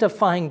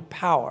sanctifying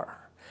power.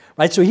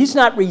 Right? So he's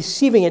not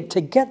receiving it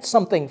to get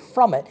something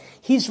from it.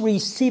 He's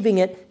receiving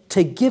it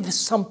to give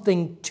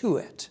something to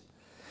it.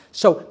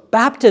 So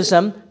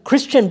baptism,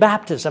 Christian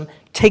baptism,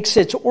 takes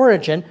its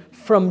origin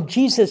from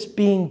Jesus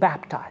being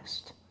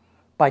baptized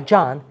by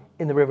John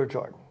in the River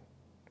Jordan.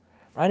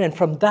 Right? And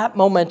from that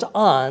moment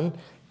on,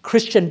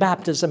 Christian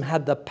baptism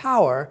had the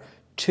power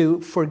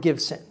to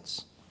forgive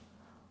sins.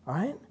 All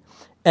right?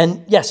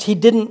 And yes, he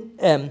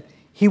didn't,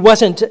 he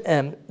wasn't,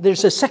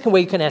 there's a second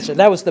way you can answer.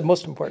 That was the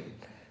most important.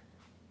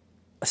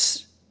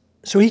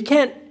 So he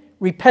can't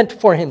repent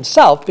for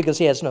himself because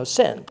he has no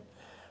sin,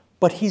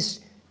 but he's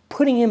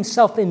putting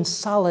himself in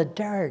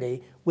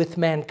solidarity with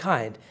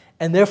mankind.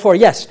 And therefore,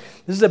 yes,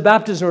 this is a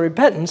baptism of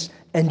repentance,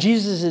 and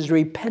Jesus is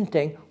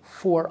repenting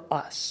for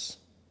us.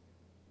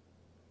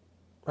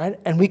 Right?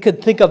 And we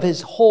could think of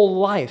his whole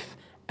life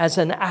as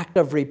an act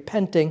of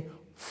repenting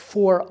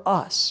for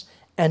us,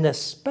 and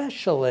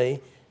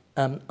especially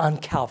on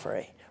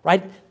Calvary.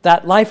 Right?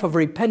 That life of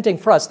repenting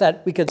for us,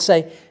 that we could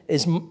say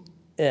is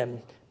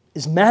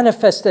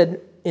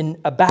manifested in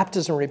a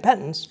baptism of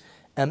repentance,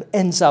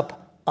 ends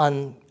up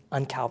on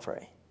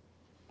Calvary.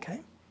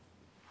 Okay?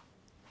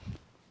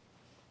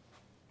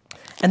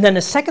 And then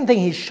the second thing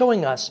he's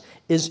showing us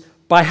is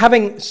by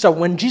having, so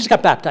when Jesus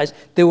got baptized,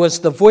 there was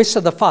the voice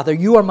of the Father,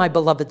 "You are my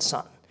beloved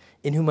Son,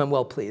 in whom I'm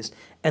well pleased."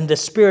 And the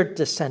Spirit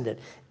descended.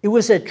 It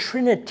was a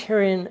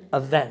Trinitarian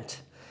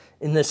event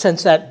in the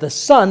sense that the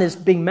Son is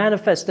being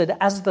manifested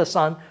as the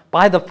Son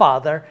by the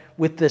Father,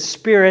 with the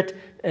Spirit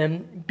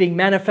being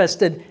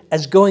manifested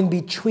as going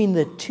between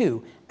the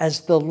two,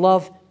 as the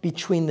love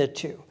between the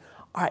two.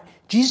 All right,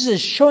 Jesus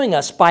is showing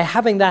us by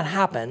having that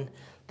happen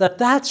that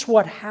that's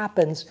what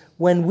happens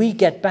when we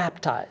get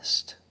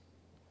baptized.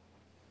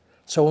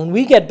 So when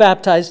we get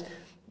baptized,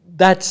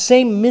 that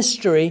same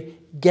mystery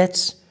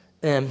gets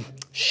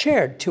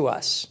shared to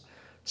us.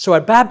 So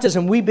at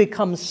baptism, we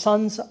become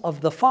sons of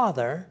the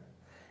Father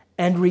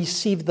and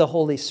receive the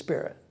Holy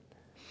Spirit.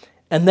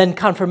 And then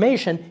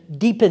confirmation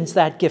deepens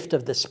that gift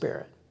of the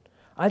Spirit.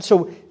 All right,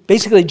 so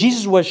basically,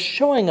 Jesus was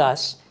showing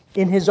us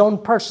in his own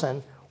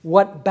person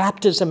what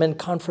baptism and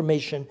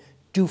confirmation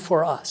do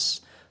for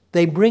us.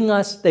 They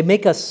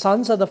make us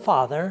sons of the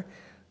Father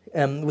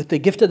with the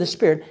gift of the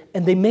Spirit,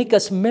 and they make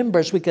us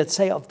members, we could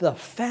say, of the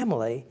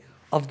family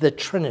of the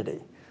Trinity.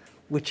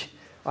 Which,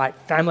 all right,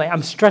 family,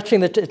 I'm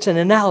stretching it's an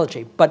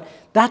analogy, but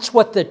that's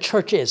what the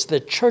church is. The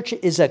church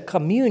is a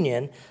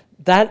communion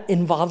that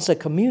involves a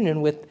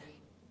communion with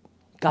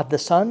God the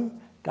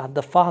Son, God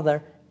the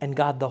Father, and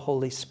God the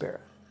Holy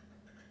Spirit.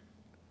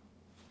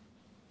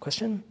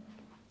 Question?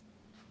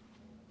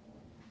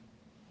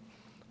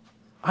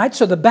 All right,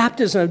 so the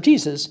baptism of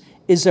Jesus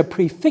is a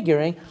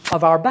prefiguring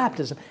of our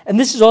baptism. And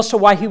this is also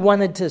why he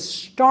wanted to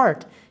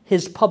start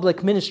his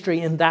public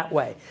ministry in that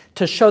way,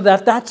 to show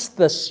that that's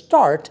the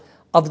start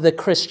of the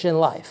Christian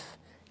life,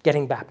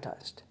 getting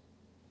baptized.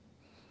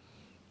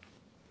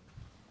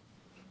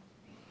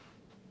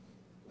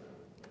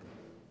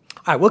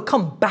 All right, we'll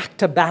come back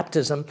to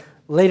baptism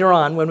later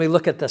on when we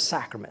look at the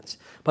sacraments.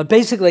 But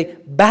basically,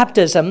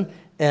 baptism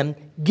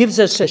gives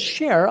us a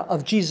share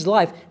of Jesus'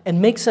 life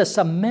and makes us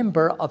a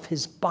member of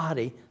his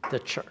body, the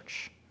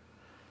church.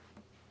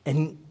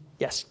 And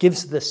yes,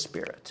 gives the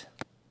Spirit.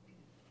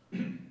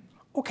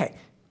 Okay.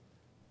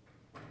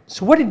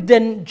 So what did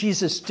then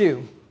Jesus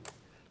do?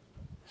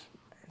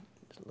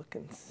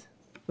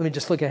 Let me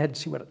just look ahead and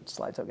see what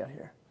slides I've got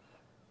here.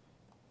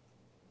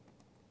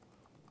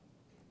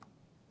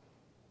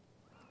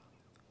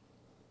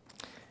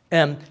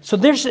 So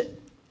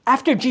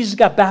after Jesus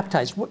got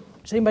baptized,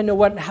 does anybody know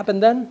what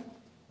happened then?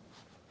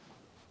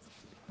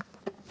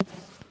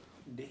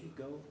 Did he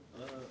go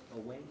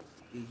away?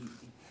 He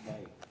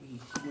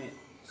went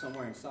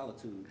somewhere in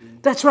solitude.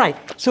 That's right.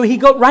 So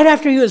right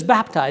after he was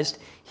baptized,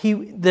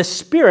 the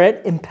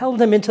Spirit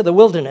impelled him into the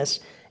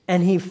wilderness,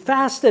 and he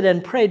fasted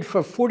and prayed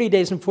for 40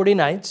 days and 40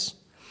 nights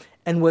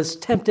and was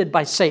tempted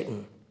by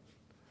Satan.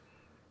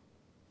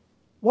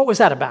 What was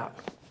that about?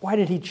 Why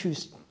did he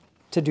choose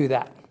to do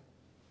that?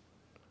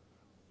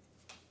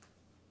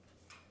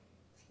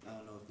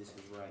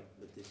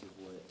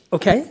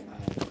 Okay.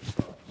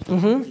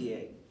 Mm-hmm.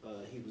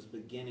 He was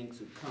beginning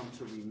to come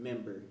to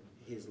remember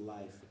his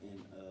life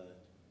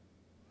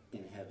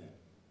in heaven,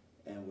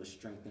 and was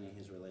strengthening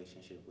his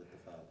relationship with the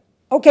Father.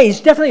 Okay,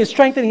 he's definitely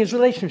strengthening his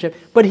relationship,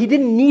 but he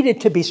didn't need it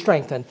to be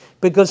strengthened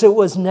because it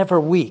was never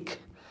weak.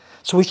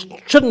 So we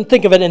shouldn't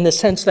think of it in the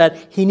sense that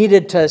he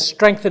needed to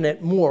strengthen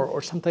it more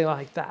or something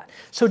like that.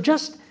 So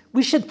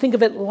we should think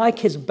of it like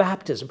his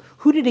baptism.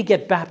 Who did he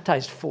get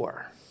baptized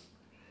for?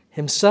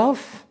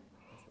 Himself?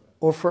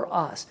 Or for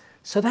us.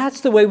 So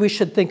that's the way we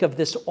should think of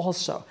this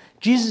also.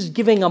 Jesus is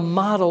giving a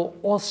model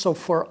also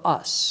for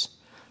us.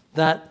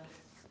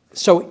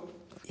 So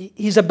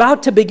he's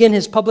about to begin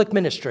his public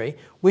ministry,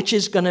 which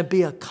is going to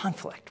be a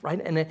conflict, right?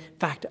 And in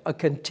fact, a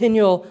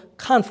continual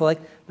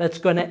conflict that's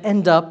going to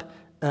end up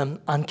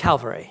on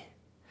Calvary.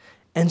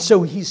 And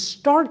so he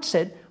starts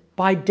it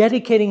by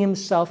dedicating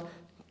himself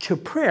to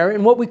prayer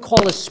in what we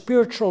call a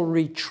spiritual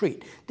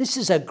retreat. This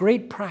is a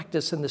great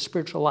practice in the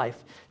spiritual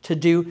life to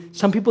do.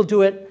 Some people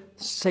do it,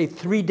 say,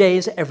 3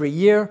 days every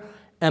year.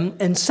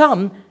 And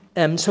some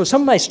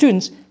of my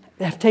students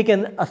have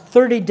taken a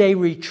 30-day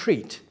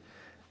retreat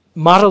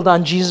modeled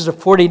on Jesus of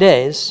 40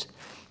 days.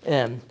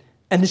 And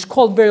it's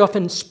called very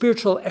often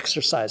spiritual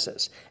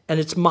exercises. And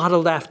it's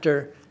modeled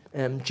after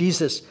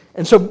Jesus.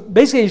 And so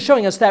basically he's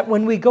showing us that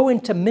when we go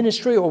into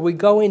ministry or we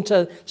go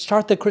into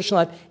start the Christian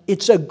life,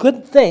 it's a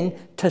good thing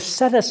to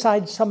set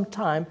aside some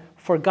time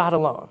for God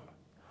alone.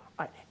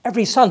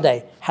 Every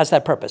Sunday has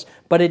that purpose.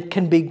 But it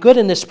can be good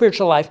in the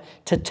spiritual life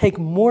to take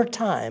more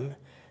time,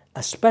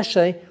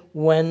 especially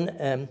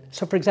when,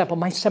 so for example,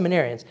 my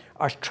seminarians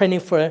are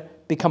training for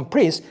become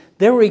priests.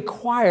 They're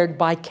required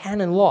by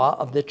canon law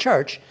of the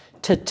church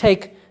to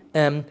take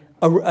a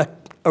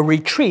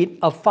retreat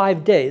of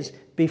 5 days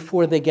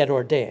before they get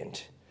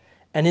ordained.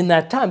 And in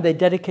that time, they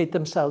dedicate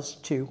themselves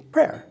to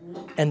prayer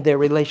and their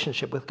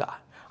relationship with God.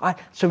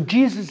 So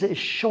Jesus is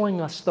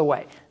showing us the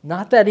way.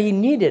 Not that he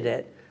needed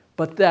it,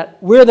 but that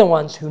we're the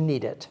ones who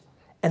need it.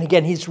 And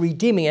again, he's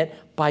redeeming it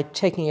by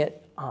taking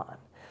it on.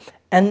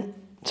 And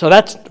so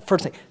that's the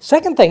first thing.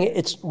 Second thing,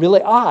 it's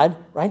really odd,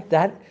 right,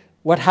 that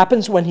what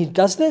happens when he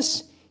does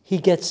this? He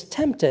gets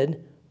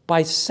tempted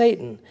by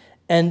Satan.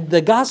 And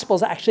the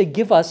Gospels actually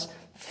give us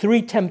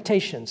 3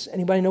 temptations.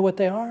 Anybody know what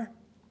they are?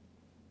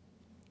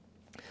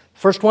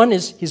 First one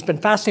is he's been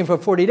fasting for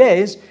 40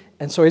 days,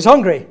 and so he's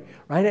hungry,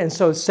 right? And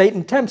so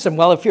Satan tempts him,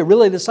 well, if you're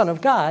really the Son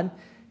of God,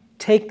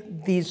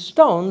 take these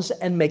stones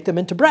and make them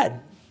into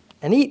bread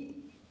and eat.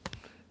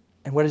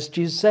 And what does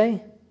Jesus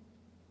say?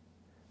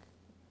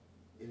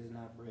 It is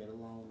not bread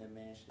alone that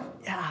man should live.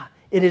 Yeah,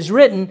 it is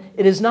written,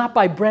 it is not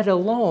by bread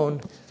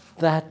alone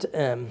that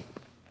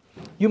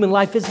human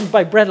life isn't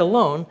by bread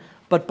alone,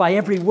 but by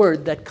every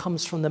word that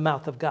comes from the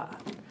mouth of God.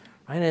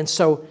 Right? And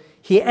so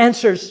he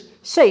answers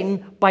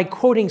Satan by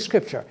quoting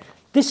Scripture.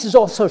 This is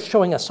also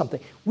showing us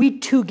something. We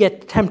too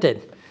get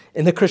tempted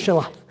in the Christian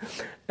life.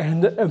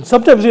 And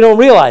sometimes we don't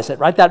realize it,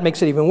 right? That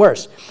makes it even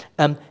worse.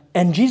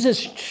 And Jesus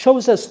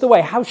shows us the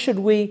way. How should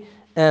we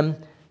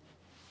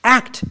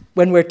act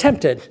when we're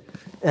tempted?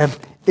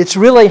 It's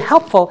really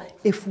helpful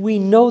if we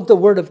know the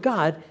Word of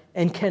God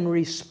and can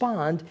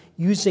respond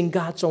using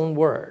God's own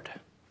Word.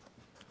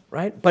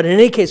 Right? But in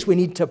any case, we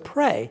need to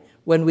pray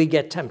when we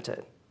get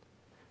tempted,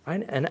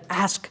 right? And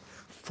ask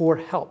for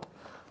help,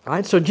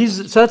 right? So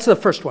that's the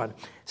first one.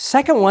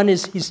 Second one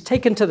is he's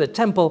taken to the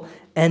temple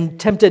and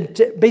tempted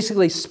to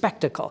basically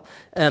spectacle.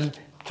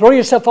 Throw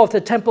yourself off the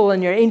temple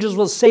and your angels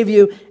will save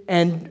you,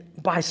 and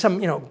by some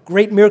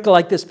great miracle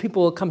like this,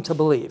 people will come to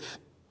believe.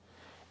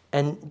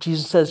 And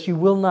Jesus says, you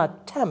will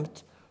not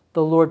tempt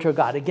the Lord your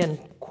God. Again,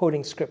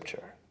 quoting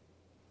Scripture.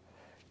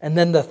 And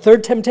then the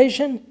third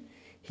temptation,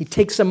 he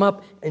takes them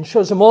up and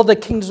shows them all the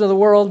kingdoms of the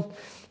world.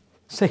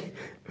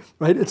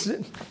 Right?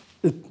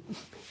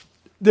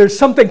 There's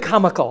something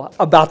comical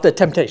about the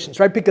temptations,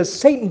 right? Because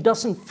Satan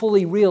doesn't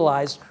fully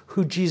realize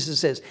who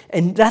Jesus is.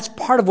 And that's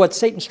part of what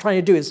Satan's trying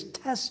to do, is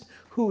test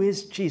who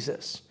is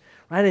Jesus.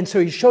 Right? And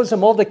so he shows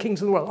them all the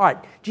kings of the world. All right,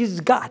 Jesus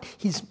is God.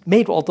 He's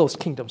made all those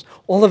kingdoms.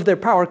 All of their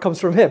power comes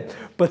from him.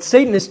 But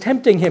Satan is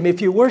tempting him. If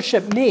you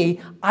worship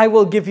me, I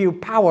will give you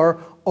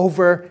power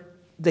over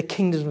the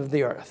kingdoms of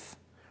the earth.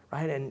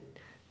 Right?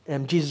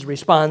 And Jesus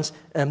responds,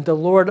 the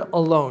Lord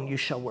alone you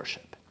shall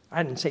worship.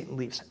 Right? And Satan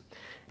leaves him.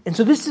 And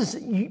so this is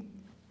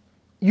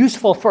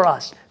useful for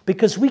us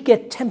because we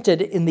get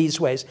tempted in these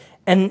ways.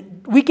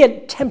 And we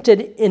get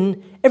tempted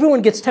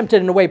everyone gets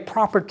tempted in a way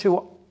proper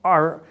to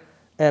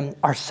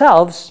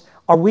ourselves,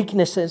 our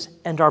weaknesses,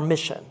 and our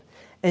mission.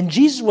 And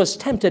Jesus was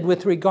tempted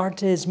with regard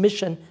to his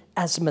mission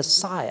as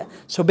Messiah.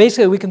 So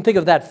basically we can think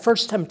of that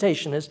first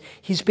temptation as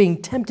he's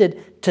being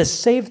tempted to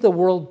save the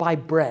world by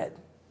bread.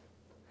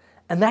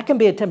 And that can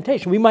be a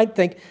temptation. We might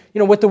think,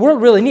 what the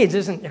world really needs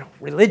isn't,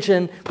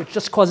 religion, which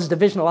just causes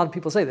division. A lot of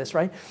people say this,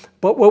 right?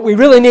 But what we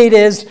really need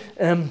is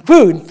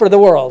food for the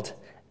world.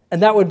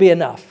 And that would be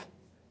enough.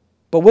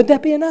 But would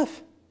that be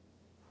enough?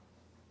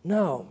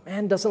 No,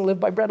 man doesn't live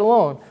by bread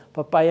alone,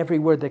 but by every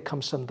word that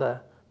comes from the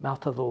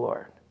mouth of the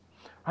Lord.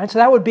 Right? So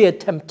that would be a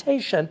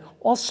temptation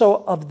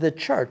also of the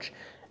church.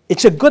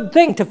 It's a good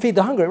thing to feed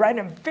the hungry, right?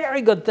 A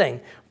very good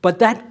thing. But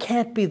that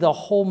can't be the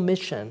whole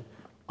mission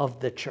of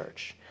the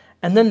church.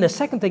 And then the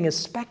second thing is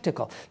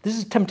spectacle. This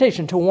is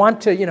temptation to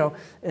want to,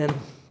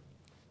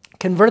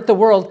 convert the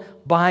world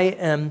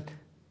by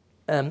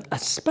a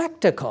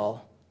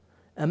spectacle.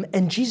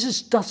 And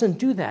Jesus doesn't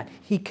do that.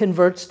 He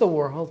converts the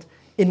world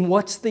in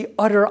what's the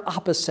utter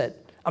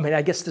opposite. I mean,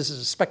 I guess this is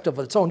a spectacle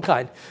of its own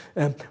kind,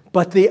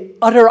 but the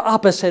utter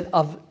opposite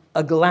of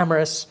a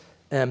glamorous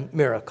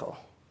miracle.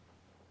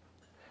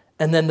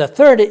 And then the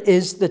third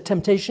is the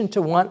temptation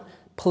to want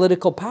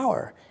political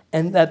power.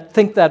 And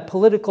think that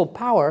political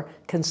power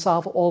can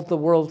solve all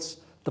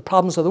the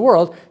problems of the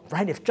world,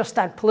 right? If just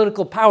that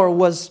political power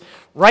was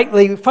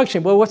rightly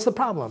functioning, well, what's the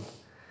problem?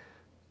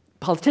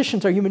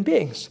 Politicians are human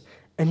beings,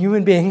 and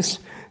human beings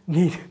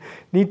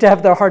need to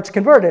have their hearts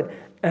converted.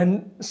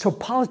 And so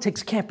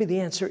politics can't be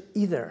the answer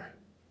either.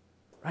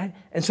 right?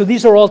 And so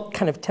these are all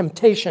kind of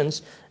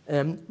temptations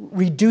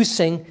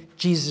reducing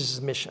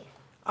Jesus' mission.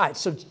 All right,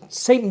 so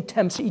Satan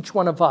tempts each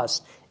one of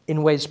us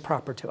in ways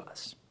proper to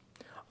us.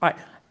 All right,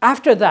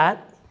 after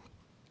that,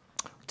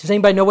 does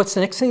anybody know what's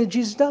the next thing that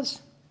Jesus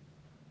does?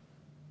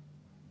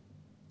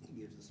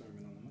 He gives the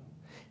Sermon on the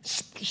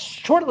Mount.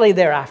 Shortly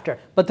thereafter.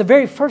 But the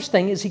very first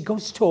thing is he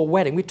goes to a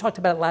wedding. We talked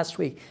about it last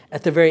week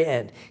at the very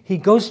end. He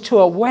goes to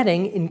a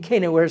wedding in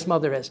Cana where his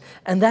mother is.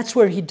 And that's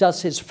where he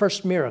does his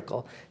first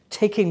miracle,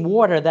 taking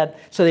water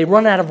so they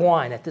run out of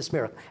wine at this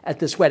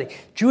wedding.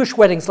 Jewish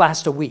weddings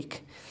last a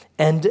week.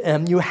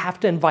 And you have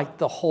to invite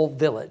the whole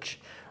village.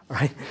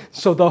 Right?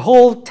 So the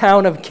whole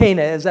town of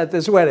Cana is at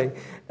this wedding.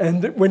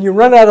 And when you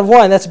run out of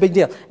wine, that's a big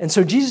deal. And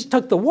so Jesus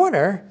took the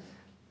water,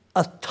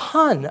 a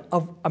ton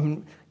of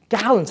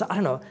gallons, I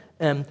don't know,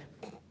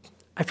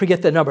 I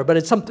forget the number, but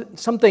it's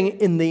something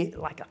in the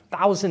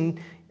 1,000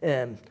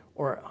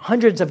 or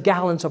hundreds of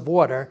gallons of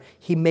water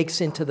he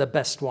makes into the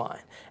best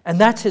wine. And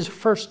that's his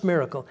first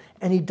miracle.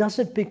 And he does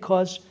it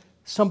because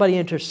somebody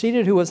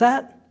interceded. Who was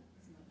that?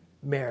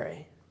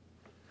 Mary.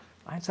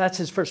 Right? So that's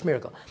his first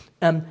miracle.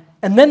 And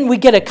then we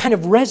get a kind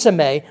of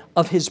resume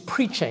of his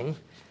preaching.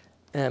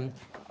 And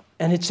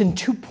it's in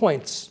 2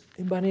 points.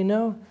 Anybody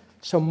know?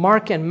 So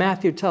Mark and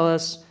Matthew tell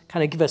us,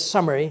 kind of give a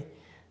summary,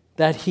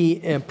 that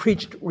he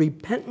preached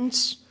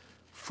repentance,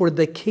 for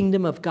the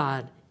kingdom of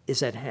God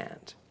is at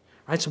hand.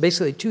 Right? So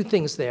basically 2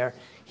 things there.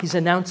 He's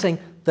announcing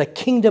the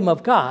kingdom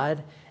of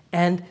God,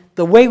 and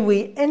the way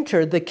we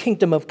enter the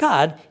kingdom of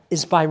God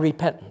is by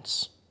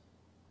repentance.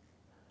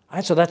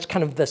 Right? So that's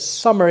kind of the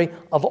summary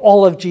of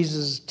all of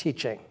Jesus'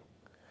 teaching.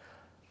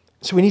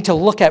 So we need to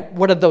look at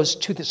what are those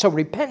 2 things. So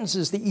repentance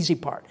is the easy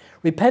part.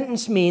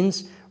 Repentance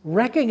means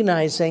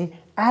recognizing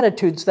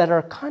attitudes that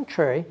are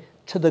contrary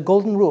to the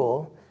golden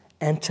rule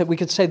and to, we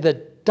could say, the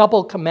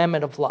double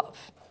commandment of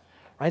love.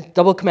 Right?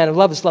 Double commandment of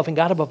love is loving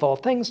God above all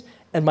things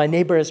and my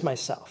neighbor as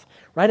myself.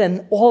 Right?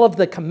 And all of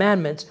the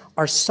commandments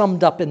are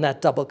summed up in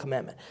that double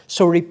commandment.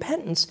 So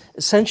repentance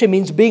essentially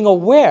means being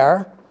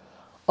aware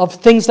of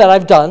things that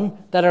I've done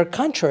that are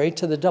contrary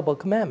to the double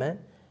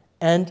commandment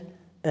and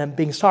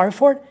being sorry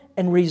for it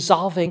and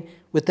resolving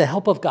with the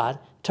help of God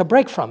to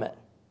break from it.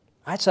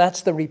 Right? So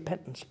that's the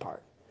repentance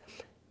part.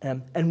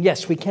 And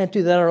yes, we can't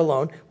do that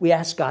alone. We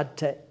ask God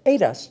to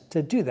aid us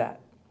to do that.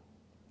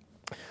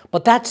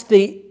 But that's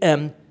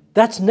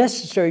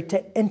necessary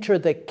to enter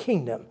the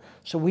kingdom.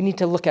 So we need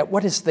to look at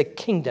what is the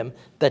kingdom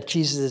that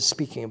Jesus is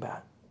speaking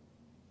about.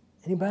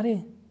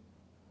 Anybody?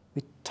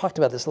 We talked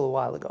about this a little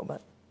while ago,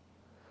 but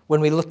when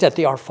we looked at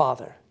the Our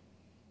Father.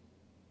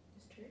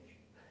 His church.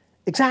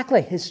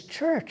 Exactly, his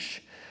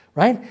church,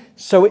 right?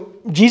 So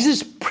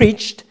Jesus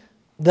preached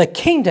the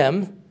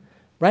kingdom,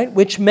 right?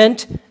 Which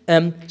meant,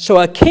 so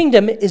a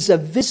kingdom is a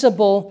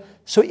visible,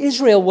 so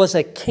Israel was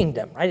a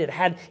kingdom, right?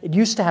 It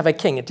used to have a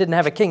king. It didn't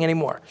have a king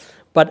anymore.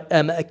 But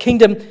a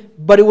kingdom,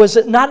 but it was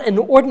not an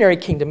ordinary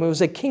kingdom. It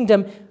was a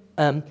kingdom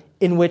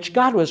in which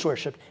God was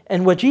worshipped.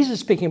 And what Jesus is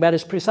speaking about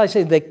is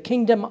precisely the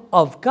kingdom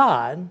of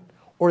God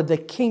or the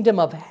kingdom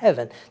of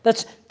heaven.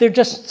 They're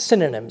just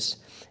synonyms.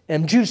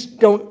 Jews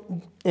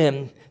don't,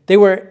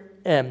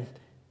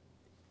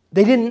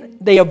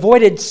 they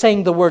avoided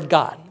saying the word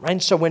God,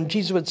 right? So when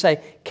Jesus would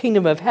say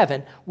kingdom of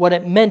heaven, what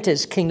it meant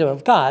is kingdom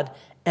of God,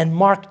 and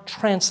Mark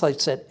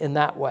translates it in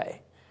that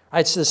way.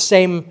 Right? It's the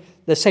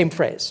same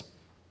phrase.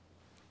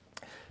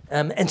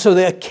 And so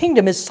the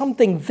kingdom is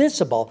something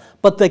visible,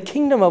 but the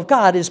kingdom of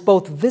God is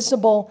both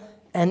visible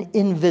and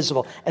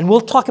invisible. And we'll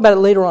talk about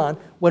it later on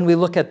when we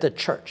look at the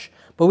church.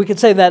 But we could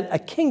say that a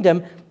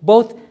kingdom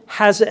both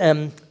has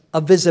a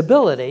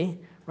visibility,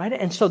 right?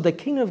 And so the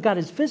kingdom of God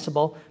is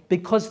visible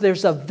because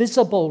there's a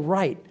visible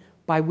rite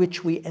by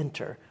which we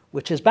enter,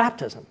 which is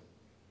baptism,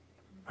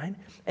 right?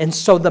 And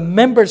so the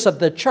members of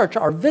the church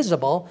are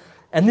visible,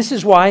 and this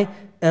is why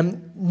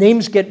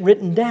names get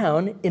written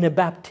down in a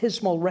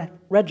baptismal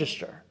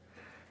register,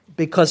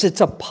 because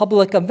it's a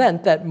public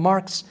event that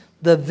marks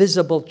the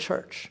visible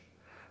church,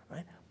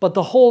 right? But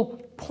the whole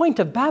point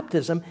of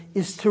baptism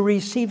is to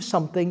receive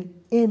something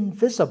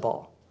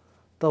invisible,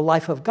 the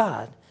life of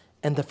God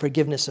and the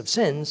forgiveness of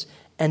sins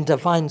and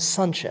divine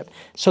sonship.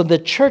 So the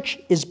church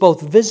is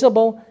both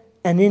visible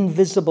and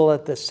invisible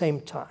at the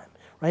same time,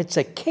 right? It's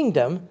a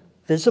kingdom,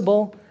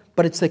 visible,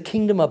 but it's the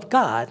kingdom of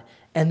God,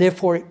 and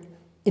therefore,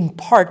 in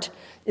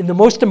the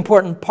most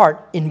important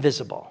part,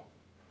 invisible.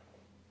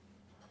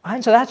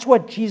 And so that's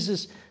what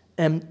Jesus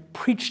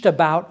preached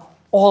about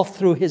all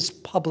through his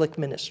public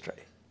ministry,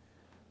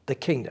 the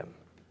kingdom,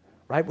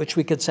 right? Which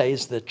we could say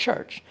is the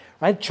church,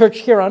 right? Church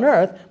here on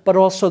earth, but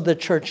also the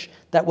church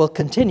that will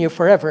continue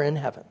forever in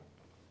heaven.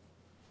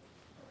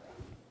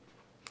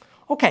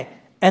 Okay,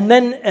 and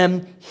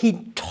then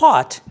he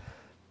taught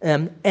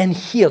and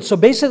healed. So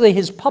basically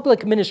his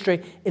public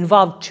ministry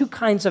involved 2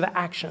 kinds of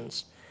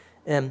actions,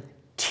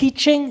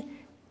 teaching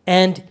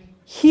and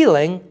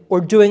healing or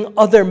doing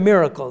other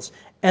miracles.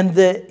 And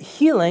the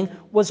healing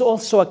was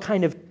also a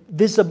kind of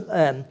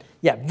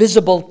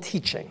visible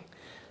teaching.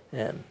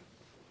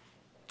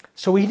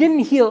 So he didn't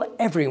heal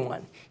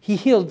everyone. He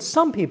healed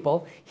some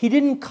people. He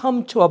didn't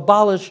come to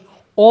abolish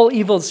all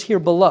evils here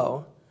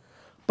below,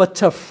 but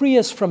to free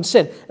us from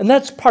sin. And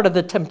that's part of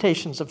the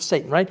temptations of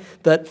Satan, right?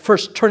 That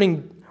first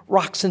turning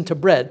rocks into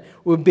bread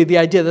would be the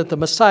idea that the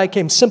Messiah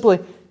came simply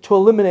to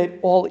eliminate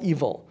all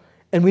evil.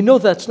 And we know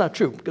that's not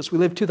true because we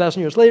live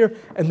 2,000 years later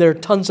and there are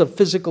tons of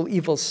physical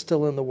evil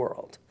still in the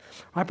world.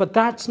 Right? But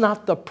that's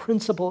not the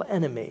principal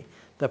enemy.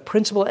 The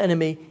principal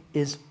enemy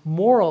is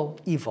moral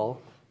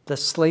evil, the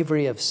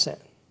slavery of sin.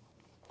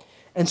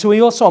 And so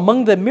he also,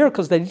 among the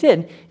miracles that he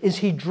did, is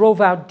he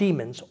drove out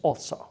demons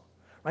also.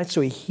 Right?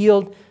 So he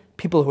healed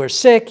people who were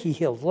sick, he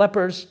healed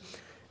lepers.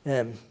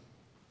 And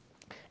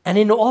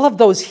in all of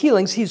those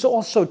healings, he's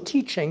also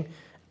teaching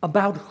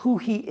about who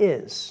he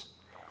is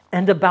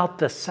and about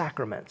the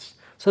sacraments.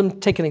 So let me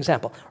take an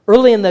example.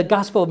 Early in the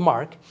Gospel of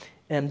Mark,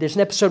 there's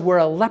an episode where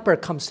a leper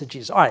comes to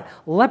Jesus. All right,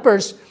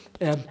 lepers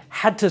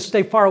had to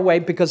stay far away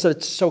because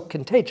it's so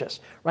contagious,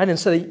 right? And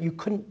so you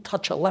couldn't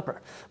touch a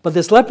leper. But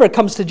this leper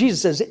comes to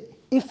Jesus and says,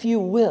 if you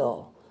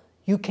will,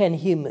 you can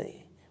heal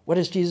me. What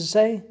does Jesus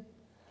say?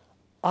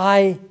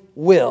 I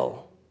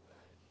will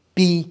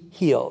be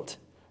healed,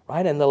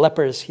 right? And the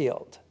leper is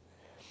healed.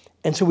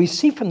 And so we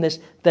see from this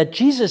that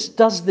Jesus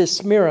does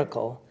this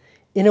miracle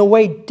in a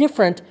way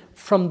different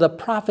from the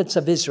prophets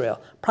of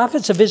Israel.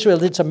 Prophets of Israel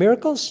did some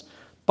miracles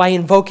by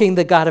invoking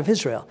the God of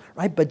Israel,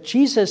 right? But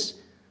Jesus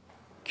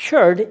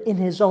cured in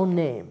his own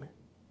name.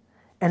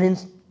 And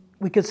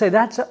we could say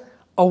that's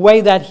a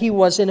way that he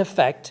was, in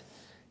effect,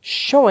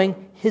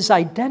 showing his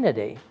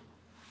identity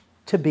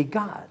to be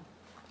God.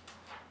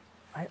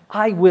 Right?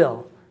 I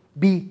will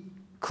be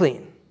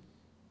clean.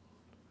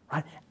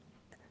 Right?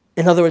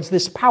 In other words,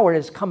 this power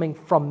is coming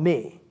from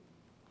me.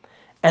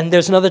 And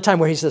there's another time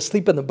where he's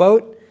asleep in the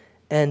boat,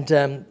 and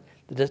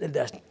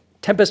the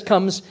tempest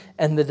comes,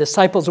 and the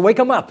disciples wake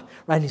him up.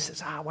 Right? And he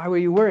says, why were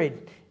you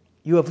worried?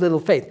 You have little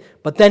faith.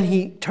 But then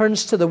he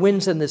turns to the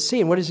winds and the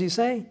sea, and what does he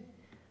say?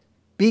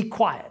 Be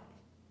quiet.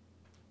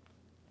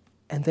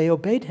 And they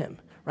obeyed him.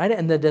 Right?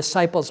 And the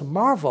disciples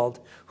marveled,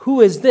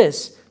 who is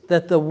this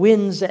that the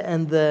winds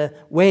and the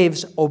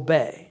waves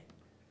obey?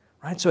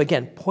 Right? So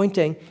again,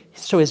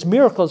 so his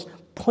miracles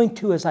point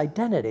to his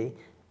identity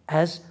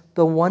as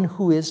the one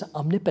who is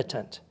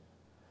omnipotent.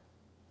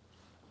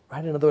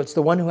 Right? In other words,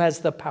 the one who has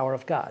the power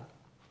of God.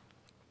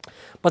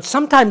 But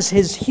sometimes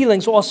his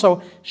healings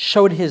also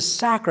showed his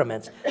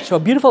sacraments. So a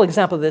beautiful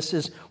example of this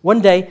is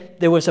one day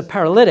there was a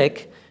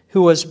paralytic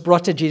who was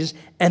brought to Jesus,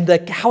 and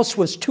the house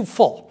was too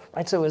full.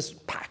 Right? So it was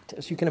packed,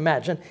 as you can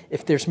imagine.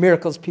 If there's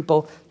miracles,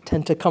 people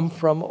tend to come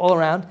from all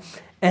around.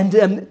 And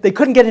they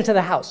couldn't get into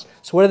the house.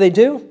 So what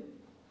do?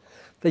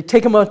 They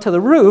take him onto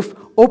the roof,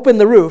 open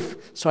the roof.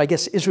 So I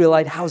guess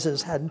Israelite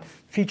houses had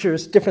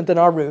features different than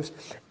our roofs.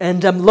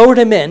 And lowered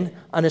him in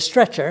on a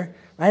stretcher.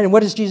 Right? And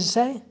what does Jesus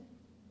say?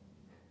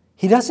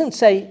 He doesn't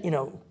say,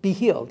 be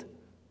healed.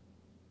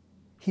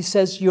 He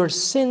says, your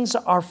sins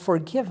are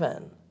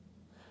forgiven.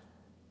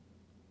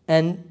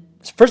 And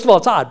first of all,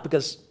 it's odd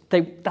because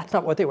that's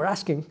not what they were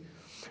asking.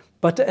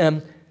 But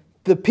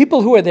the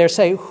people who are there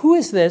say, who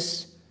is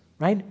this?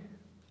 Right?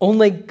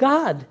 Only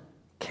God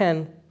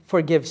can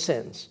forgive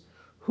sins.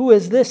 Who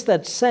is this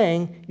that's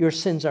saying your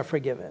sins are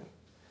forgiven?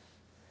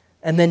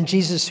 And then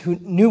Jesus, who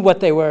knew what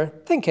they were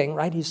thinking,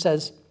 right? He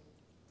says,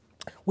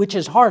 which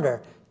is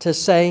harder, to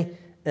say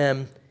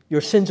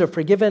your sins are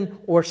forgiven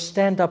or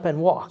stand up and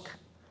walk?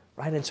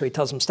 Right? And so he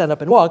tells him, stand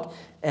up and walk,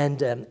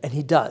 and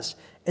he does.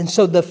 And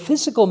so the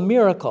physical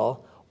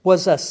miracle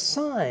was a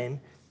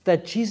sign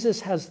that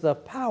Jesus has the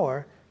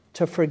power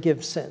to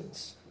forgive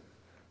sins,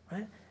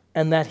 right?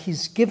 And that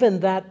he's given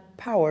that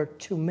power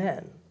to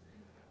men,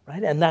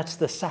 right? And that's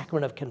the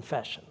sacrament of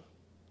confession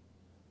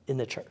in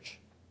the church,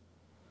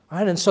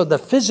 right? And so the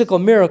physical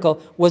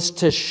miracle was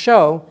to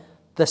show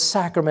the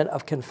sacrament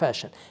of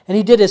confession. And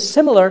he did a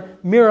similar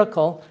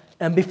miracle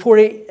before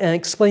he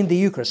explained the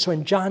Eucharist. So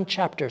in John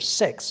chapter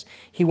 6,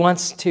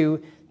 the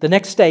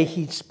next day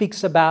he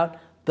speaks about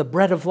the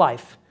bread of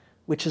life,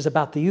 which is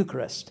about the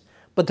Eucharist.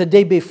 But the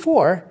day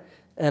before,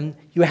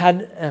 you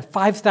had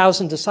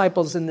 5,000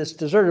 disciples in this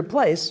deserted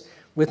place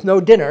with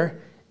no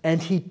dinner,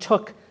 and he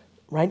took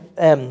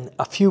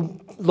a few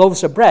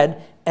loaves of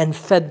bread and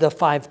fed the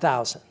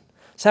 5,000.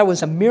 So that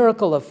was a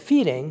miracle of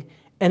feeding,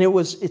 and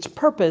its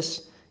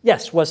purpose,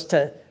 yes, was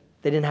they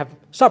didn't have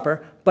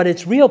supper, but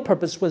its real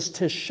purpose was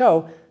to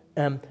show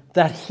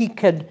that he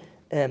could,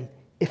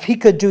 if he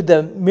could do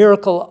the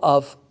miracle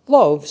of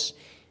loaves,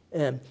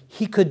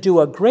 he could do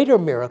a greater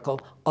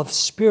miracle of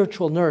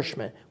spiritual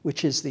nourishment,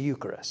 which is the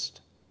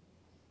Eucharist.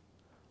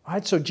 All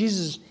right, so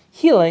Jesus'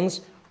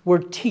 healings were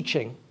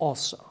teaching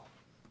also.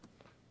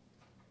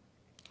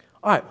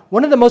 All right,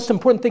 one of the most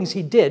important things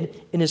he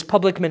did in his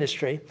public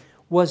ministry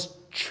was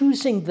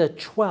choosing the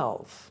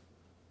 12.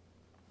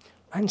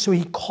 And so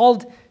he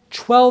called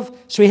 12,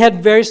 so he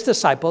had various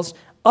disciples.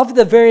 Of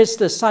the various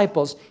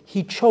disciples,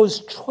 he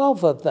chose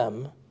 12 of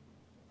them.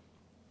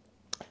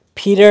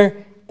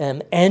 Peter,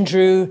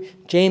 Andrew,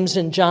 James,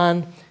 and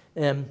John,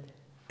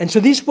 and And so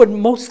these were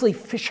mostly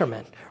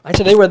fishermen. Right?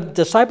 So they were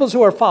disciples who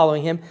were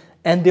following him,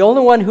 and the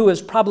only one who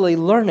was probably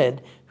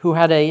learned, who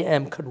had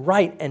could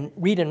write and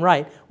read and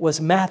write,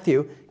 was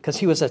Matthew, because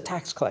he was a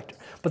tax collector.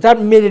 But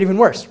that made it even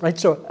worse, right?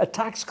 So a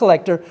tax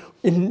collector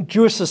in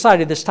Jewish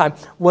society this time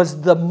was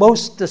the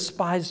most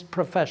despised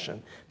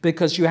profession,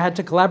 because you had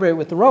to collaborate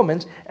with the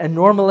Romans, and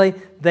normally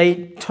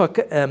they took,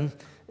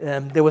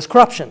 there was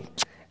corruption.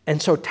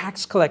 And so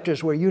tax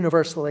collectors were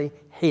universally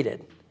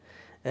hated.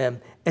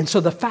 And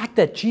so the fact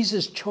that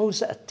Jesus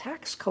chose a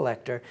tax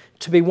collector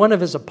to be one of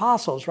his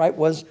apostles, right,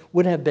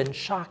 would have been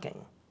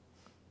shocking.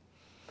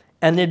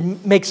 And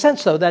it makes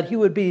sense, though, that he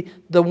would be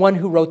the one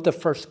who wrote the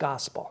first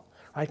gospel,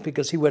 right,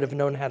 because he would have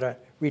known how to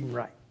read and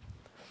write.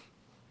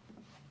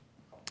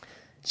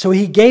 So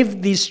he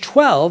gave these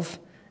 12,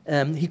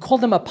 he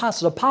called them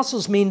apostles.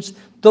 Apostles means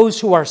those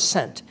who are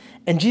sent.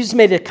 And Jesus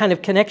made a kind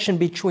of connection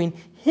between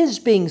his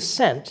being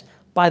sent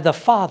by the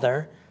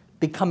Father,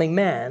 becoming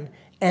man,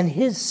 and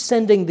his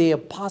sending the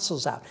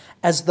apostles out.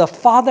 As the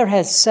Father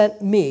has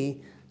sent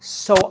me,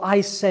 so I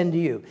send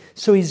you.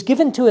 So he's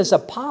given to his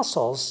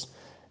apostles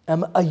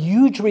a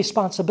huge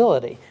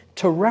responsibility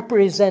to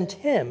represent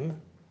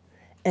him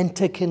and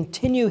to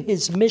continue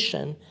his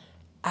mission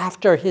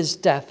after his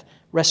death,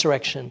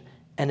 resurrection,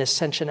 and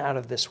ascension out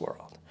of this world.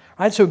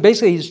 All right, so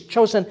basically he's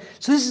chosen.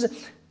 So this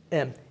is,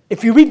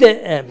 if you read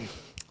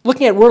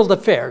looking at world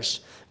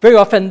affairs, very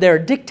often there are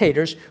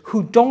dictators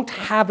who don't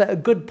have a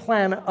good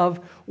plan of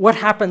what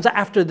happens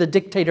after the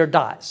dictator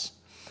dies.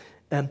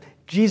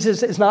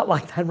 Jesus is not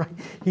like that, right?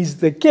 He's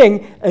the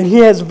king, and he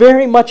has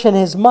very much in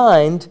his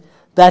mind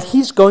that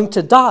he's going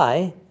to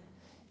die,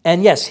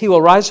 and yes, he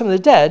will rise from the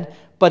dead,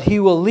 but he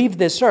will leave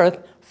this earth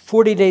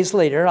 40 days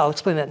later. I'll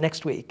explain that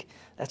next week.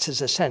 That's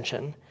his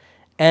ascension.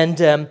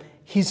 And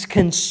he's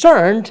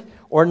concerned,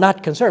 or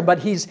not concerned, but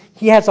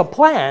he has a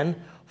plan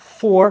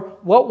for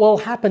what will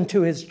happen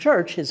to his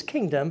church, his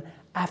kingdom,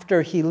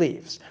 after he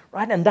leaves,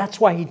 right? And that's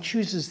why he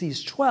chooses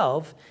these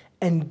 12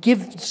 and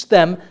gives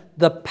them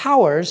the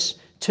powers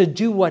to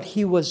do what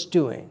he was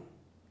doing,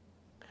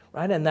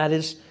 right? And that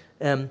is,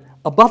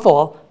 above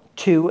all,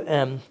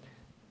 to,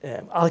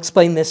 I'll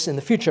explain this in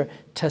the future,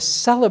 to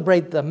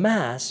celebrate the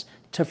Mass,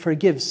 to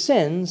forgive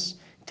sins,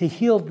 to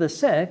heal the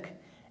sick,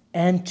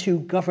 and to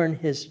govern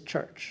his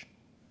church.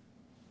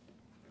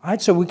 All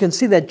right, so we can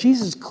see that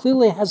Jesus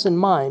clearly has in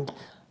mind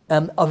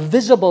a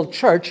visible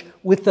church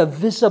with a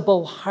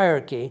visible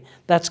hierarchy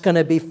that's going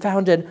to be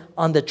founded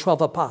on the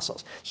 12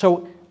 apostles. So,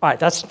 all right,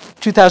 that's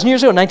 2,000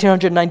 years ago,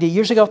 1,990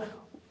 years ago.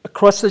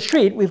 Across the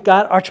street, we've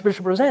got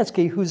Archbishop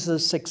Rosansky, who's the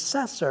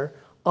successor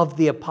of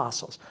the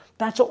apostles.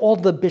 That's all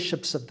the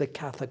bishops of the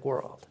Catholic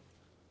world.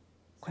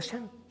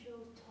 Question?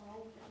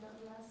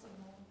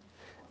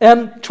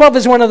 12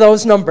 is one of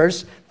those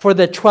numbers for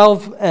the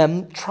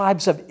 12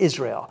 tribes of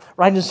Israel,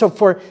 right? And so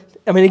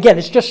again,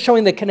 it's just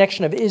showing the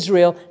connection of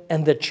Israel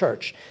and the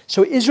church.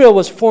 So Israel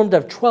was formed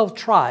of 12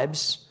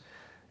 tribes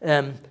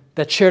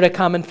that shared a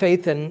common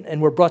faith and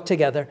were brought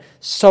together.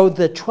 So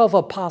the 12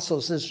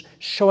 apostles is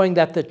showing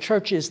that the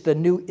church is the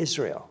new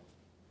Israel.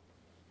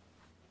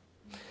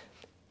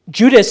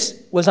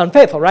 Judas was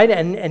unfaithful, right,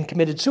 and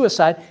committed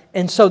suicide,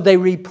 and so they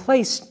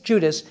replaced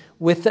Judas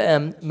with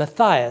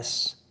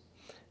Matthias,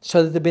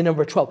 so that there'd be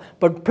number 12.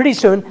 But pretty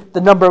soon,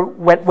 the number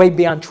went way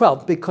beyond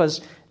 12,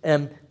 because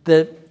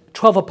the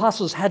 12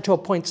 apostles had to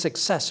appoint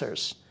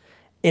successors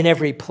in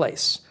every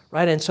place,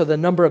 right? And so the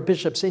number of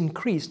bishops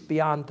increased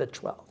beyond the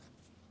 12.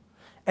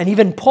 And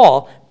even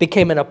Paul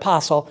became an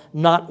apostle,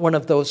 not one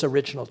of those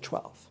original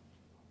 12.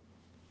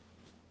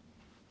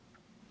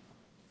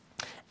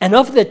 And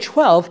of the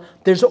 12,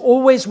 there's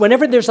always,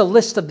 whenever there's a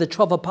list of the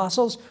 12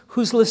 apostles,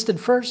 who's listed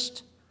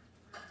first?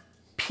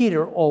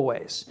 Peter,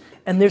 always.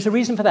 And there's a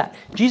reason for that.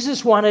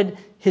 Jesus wanted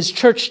his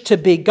church to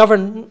be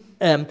governed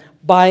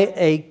by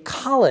a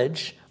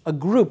college, a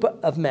group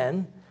of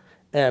men,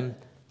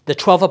 the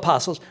 12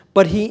 apostles.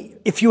 But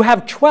if you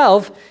have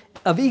 12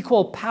 of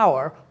equal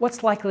power,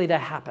 what's likely to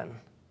happen?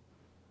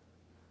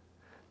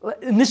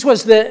 And this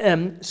was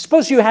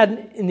suppose you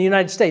had in the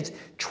United States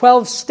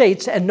 12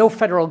 states and no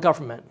federal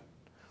government.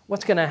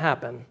 What's going to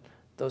happen?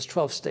 Those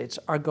 12 states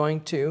are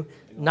going to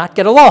not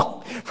get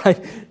along, right?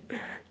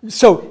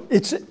 So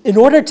it's in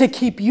order to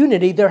keep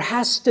unity, there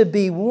has to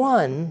be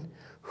one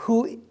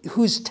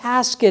whose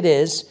task it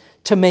is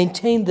to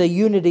maintain the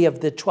unity of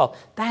the 12.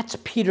 That's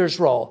Peter's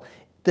role,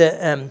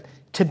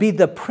 to be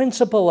the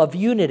principle of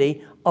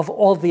unity of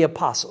all the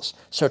apostles.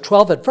 So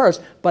 12 at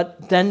first,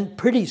 but then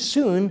pretty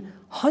soon,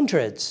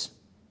 hundreds,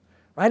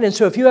 right? And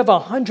so if you have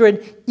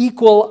 100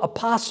 equal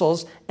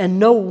apostles and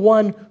no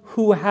one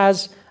who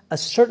has a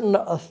certain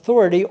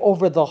authority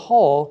over the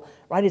whole,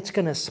 right, it's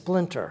going to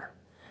splinter.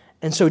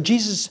 And so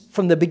Jesus,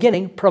 from the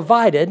beginning,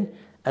 provided,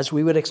 as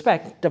we would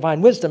expect,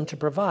 divine wisdom to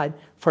provide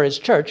for his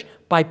church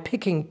by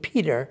picking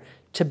Peter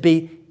to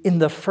be in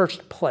the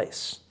first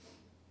place.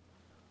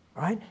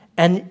 All right?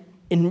 And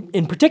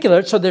in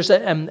particular, so there's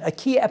a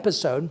key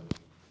episode,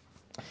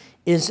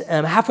 is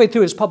halfway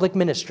through his public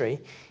ministry,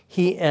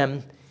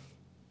 they're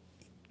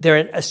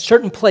at a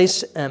certain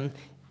place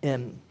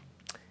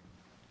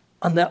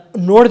on the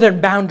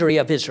northern boundary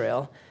of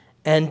Israel.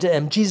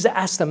 And Jesus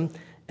asked them,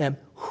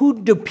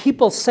 who do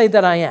people say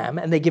that I am?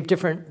 And they give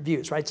different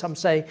views, right? Some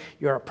say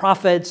you're a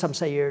prophet. Some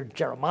say you're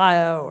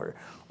Jeremiah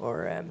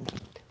or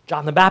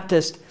John the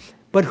Baptist.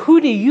 But who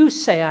do you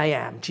say I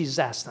am? Jesus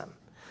asked them.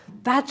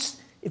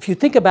 That's, if you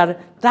think about it,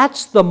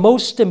 that's the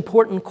most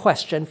important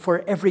question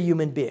for every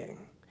human being.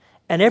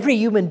 And every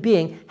human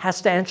being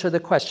has to answer the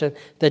question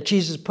that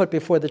Jesus put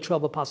before the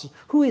 12 apostles.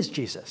 Who is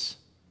Jesus?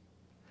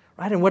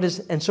 Right?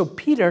 And so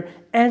Peter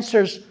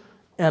answers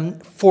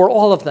for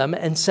all of them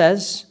and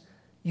says,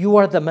 you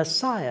are the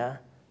Messiah,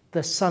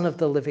 the Son of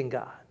the living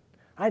God.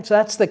 All right, so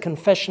that's the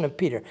confession of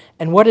Peter.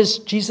 And what does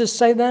Jesus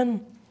say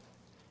then?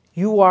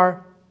 You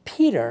are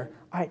Peter.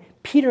 All right,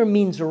 Peter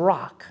means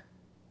rock.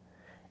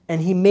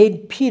 And he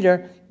made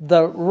Peter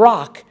the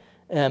rock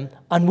on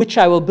which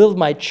I will build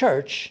my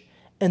church,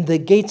 and the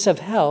gates of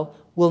hell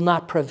will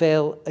not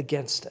prevail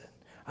against it.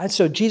 All right,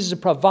 so Jesus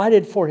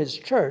provided for his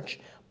church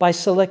by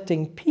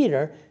selecting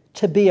Peter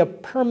to be a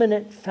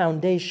permanent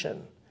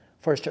foundation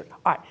for his church.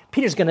 All right,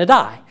 Peter's going to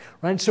die,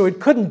 right? So it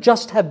couldn't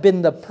just have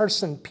been the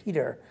person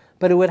Peter,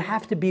 but it would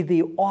have to be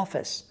the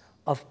office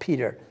of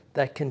Peter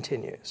that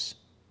continues.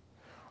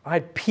 All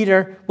right,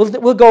 Peter,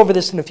 we'll go over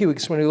this in a few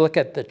weeks when we look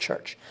at the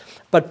church.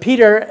 But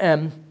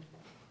Peter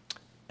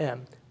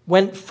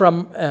went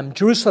from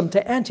Jerusalem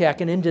to Antioch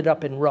and ended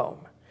up in Rome.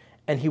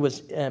 And he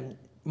was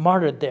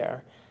martyred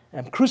there,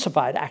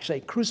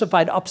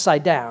 crucified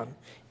upside down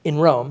in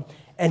Rome.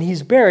 And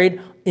he's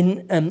buried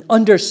in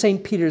under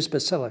St. Peter's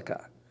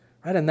Basilica.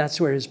 Right? And that's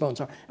where his bones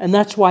are. And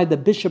that's why the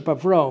Bishop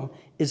of Rome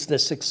is the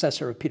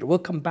successor of Peter. We'll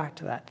come back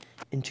to that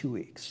in 2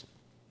 weeks,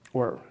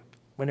 or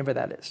whenever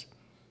that is.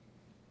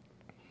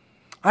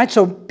 All right,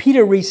 so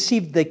Peter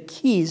received the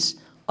keys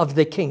of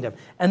the kingdom.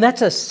 And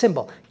that's a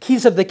symbol.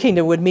 Keys of the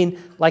kingdom would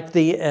mean like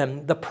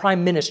the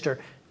prime minister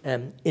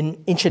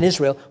in ancient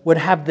Israel would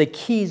have the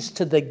keys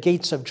to the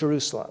gates of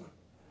Jerusalem.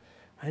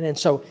 Right? And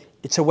so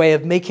it's a way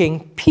of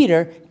making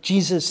Peter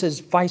Jesus'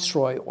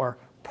 viceroy or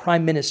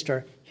prime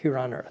minister here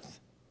on earth.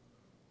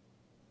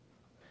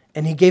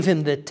 And he gave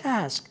him the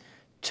task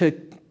to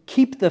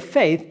keep the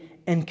faith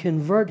and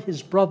convert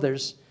his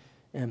brothers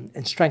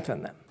and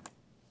strengthen them.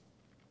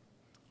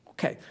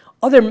 Okay,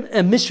 other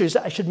mysteries,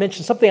 I should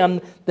mention something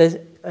on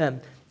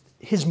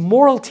his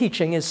moral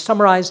teaching is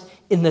summarized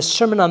in the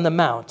Sermon on the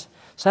Mount.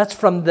 So that's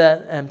from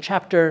the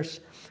chapters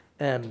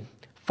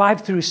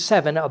 5 through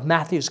 7 of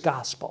Matthew's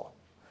Gospel.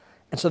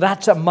 And so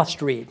that's a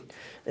must read.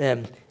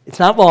 It's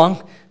not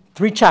long,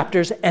 3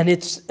 chapters, and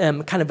it's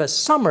kind of a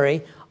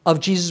summary of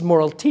Jesus'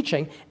 moral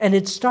teaching, and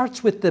it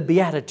starts with the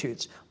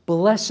Beatitudes,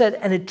 blessed,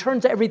 and it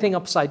turns everything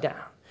upside down.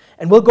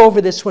 And we'll go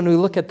over this when we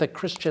look at the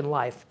Christian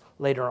life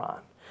later on.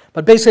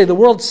 But basically the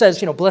world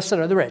says, blessed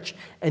are the rich,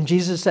 and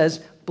Jesus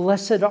says,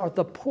 blessed are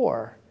the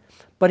poor.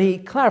 But he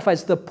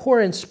clarifies the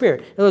poor in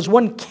spirit. In other words,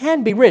 one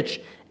can be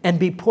rich and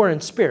be poor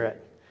in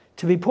spirit.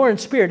 To be poor in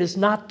spirit is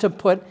not to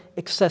put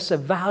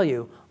excessive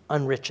value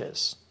on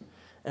riches,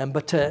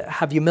 but to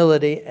have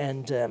humility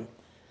and,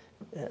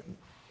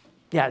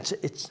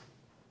 it's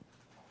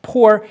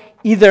poor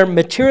either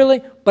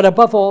materially, but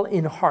above all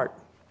in heart.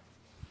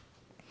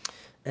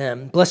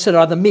 Blessed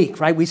are the meek,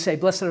 right? We say,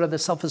 blessed are the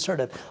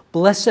self-assertive.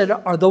 Blessed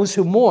are those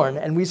who mourn.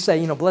 And we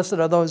say, blessed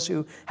are those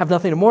who have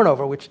nothing to mourn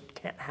over, which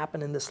can't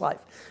happen in this life.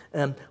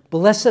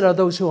 Blessed are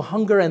those who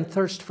hunger and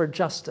thirst for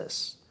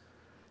justice,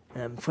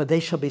 for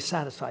they shall be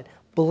satisfied.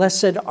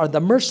 Blessed are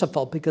the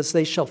merciful, because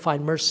they shall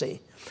find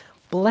mercy.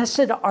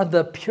 Blessed are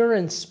the pure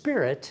in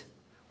spirit,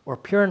 or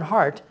pure in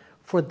heart,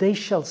 for they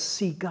shall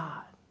see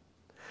God.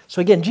 So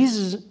again,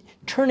 Jesus is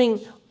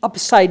turning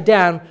upside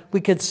down,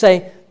 we could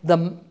say,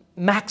 the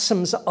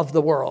maxims of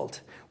the world,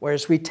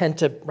 whereas we tend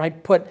to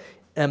put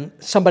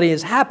somebody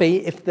is happy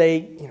if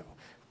they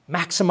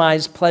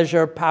maximize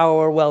pleasure,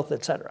 power, wealth,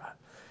 etc.,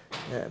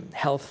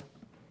 health.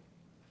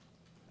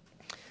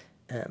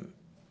 And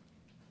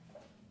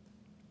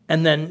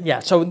then,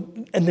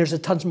 and there's a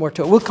tons more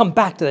to it. We'll come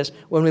back to this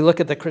when we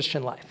look at the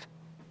Christian life.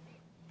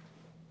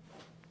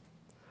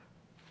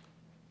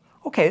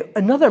 Okay,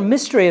 another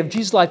mystery of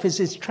Jesus' life is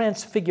his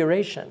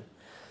transfiguration.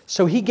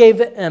 So he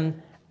gave,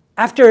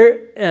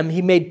 after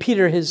he made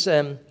Peter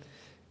the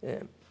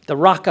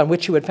rock on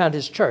which he would found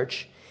his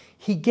church,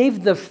 he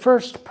gave the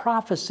first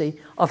prophecy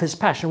of his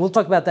passion. We'll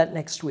talk about that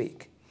next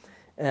week.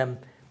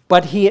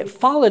 But he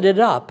followed it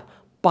up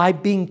by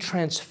being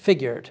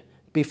transfigured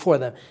before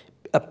them,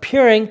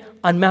 appearing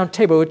on Mount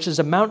Tabor, which is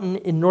a mountain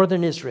in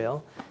northern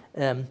Israel,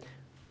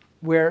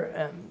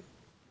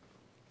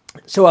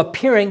 so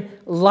appearing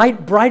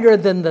light brighter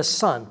than the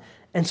sun.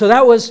 And so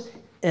that was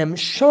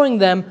showing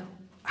them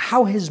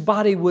how his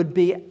body would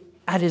be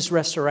at his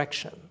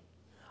resurrection,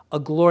 a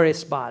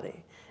glorious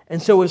body.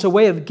 And so it was a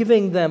way of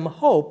giving them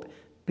hope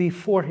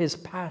before his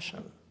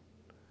passion.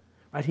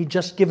 Right? He'd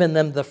just given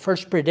them the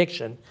first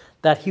prediction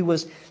that he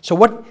was.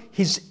 So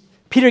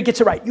Peter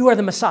gets it right. You are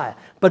the Messiah.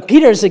 But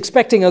Peter is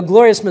expecting a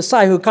glorious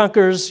Messiah who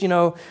conquers,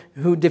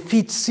 who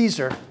defeats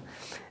Caesar.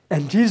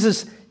 And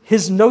Jesus,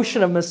 his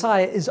notion of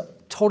Messiah is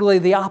totally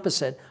the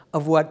opposite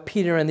of what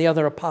Peter and the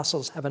other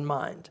apostles have in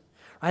mind.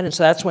 Right? And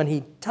so that's when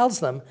he tells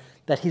them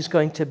that he's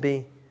going to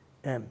be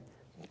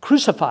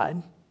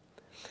crucified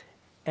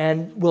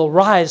and will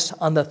rise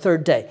on the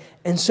third day.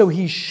 And so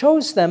he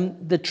shows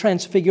them the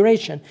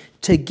transfiguration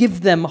to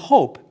give them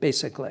hope,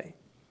 basically,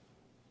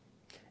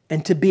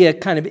 and to be a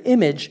kind of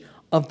image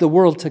of the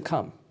world to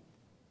come.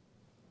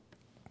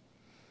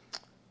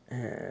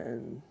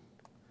 And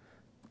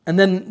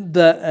then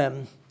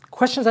the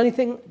questions,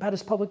 anything about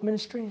his public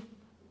ministry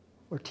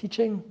or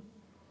teaching?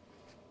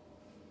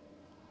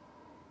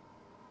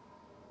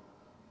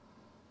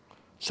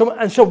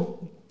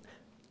 So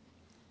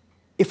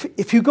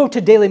if you go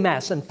to daily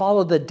Mass and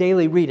follow the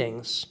daily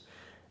readings,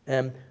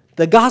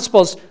 the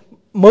Gospels,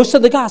 most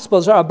of the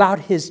Gospels are about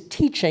his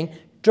teaching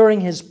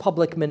during his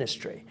public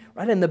ministry,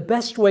 right? And the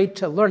best way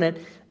to learn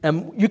it,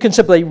 you can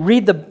simply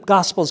read the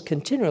Gospels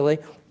continually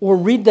or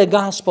read the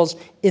Gospels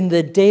in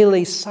the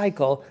daily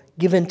cycle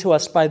given to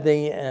us by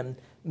the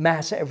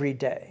Mass every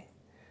day.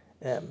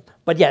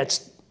 But yeah,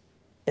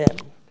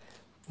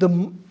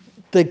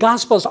 the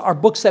Gospels are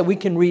books that we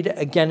can read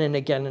again and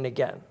again and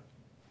again,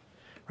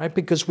 right?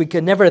 Because we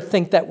can never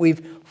think that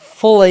we've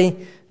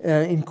fully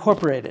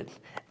incorporated.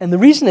 And the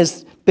reason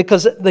is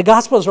because the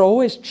Gospels are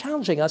always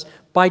challenging us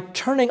by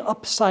turning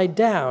upside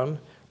down,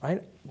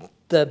 right,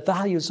 the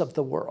values of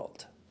the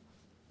world.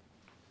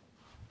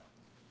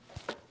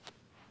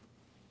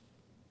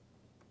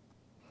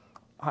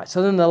 All right,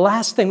 so then the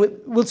last thing,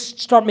 we'll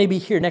start maybe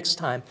here next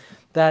time,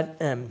 that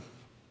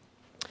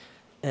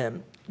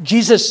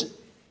Jesus,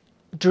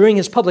 during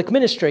his public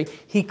ministry,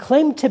 he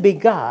claimed to be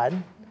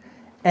God,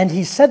 and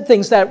he said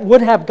things that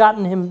would have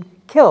gotten him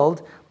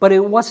killed, but it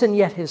wasn't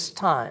yet his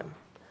time.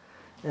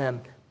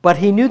 But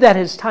he knew that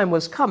his time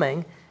was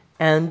coming,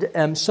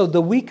 and so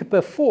the week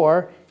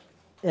before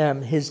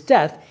his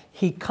death,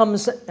 he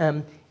comes,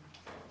 and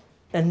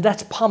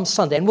that's Palm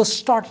Sunday, and we'll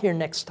start here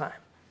next time.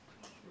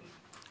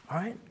 All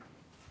right?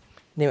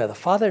 In the name of the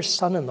Father,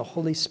 Son, and the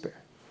Holy Spirit,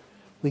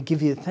 we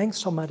give you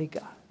thanks, Almighty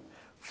God,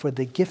 for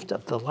the gift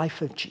of the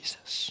life of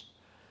Jesus.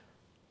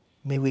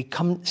 May we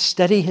come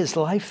study his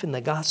life in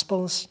the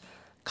Gospels,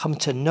 come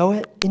to know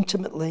it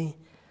intimately,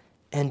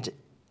 and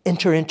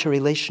enter into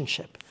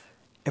relationship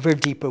ever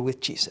deeper with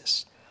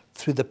Jesus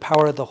through the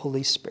power of the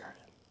Holy Spirit.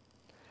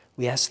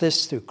 We ask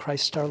this through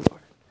Christ our Lord.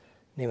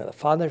 In the name of the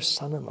Father,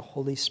 Son, and the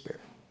Holy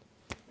Spirit.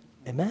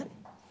 Amen.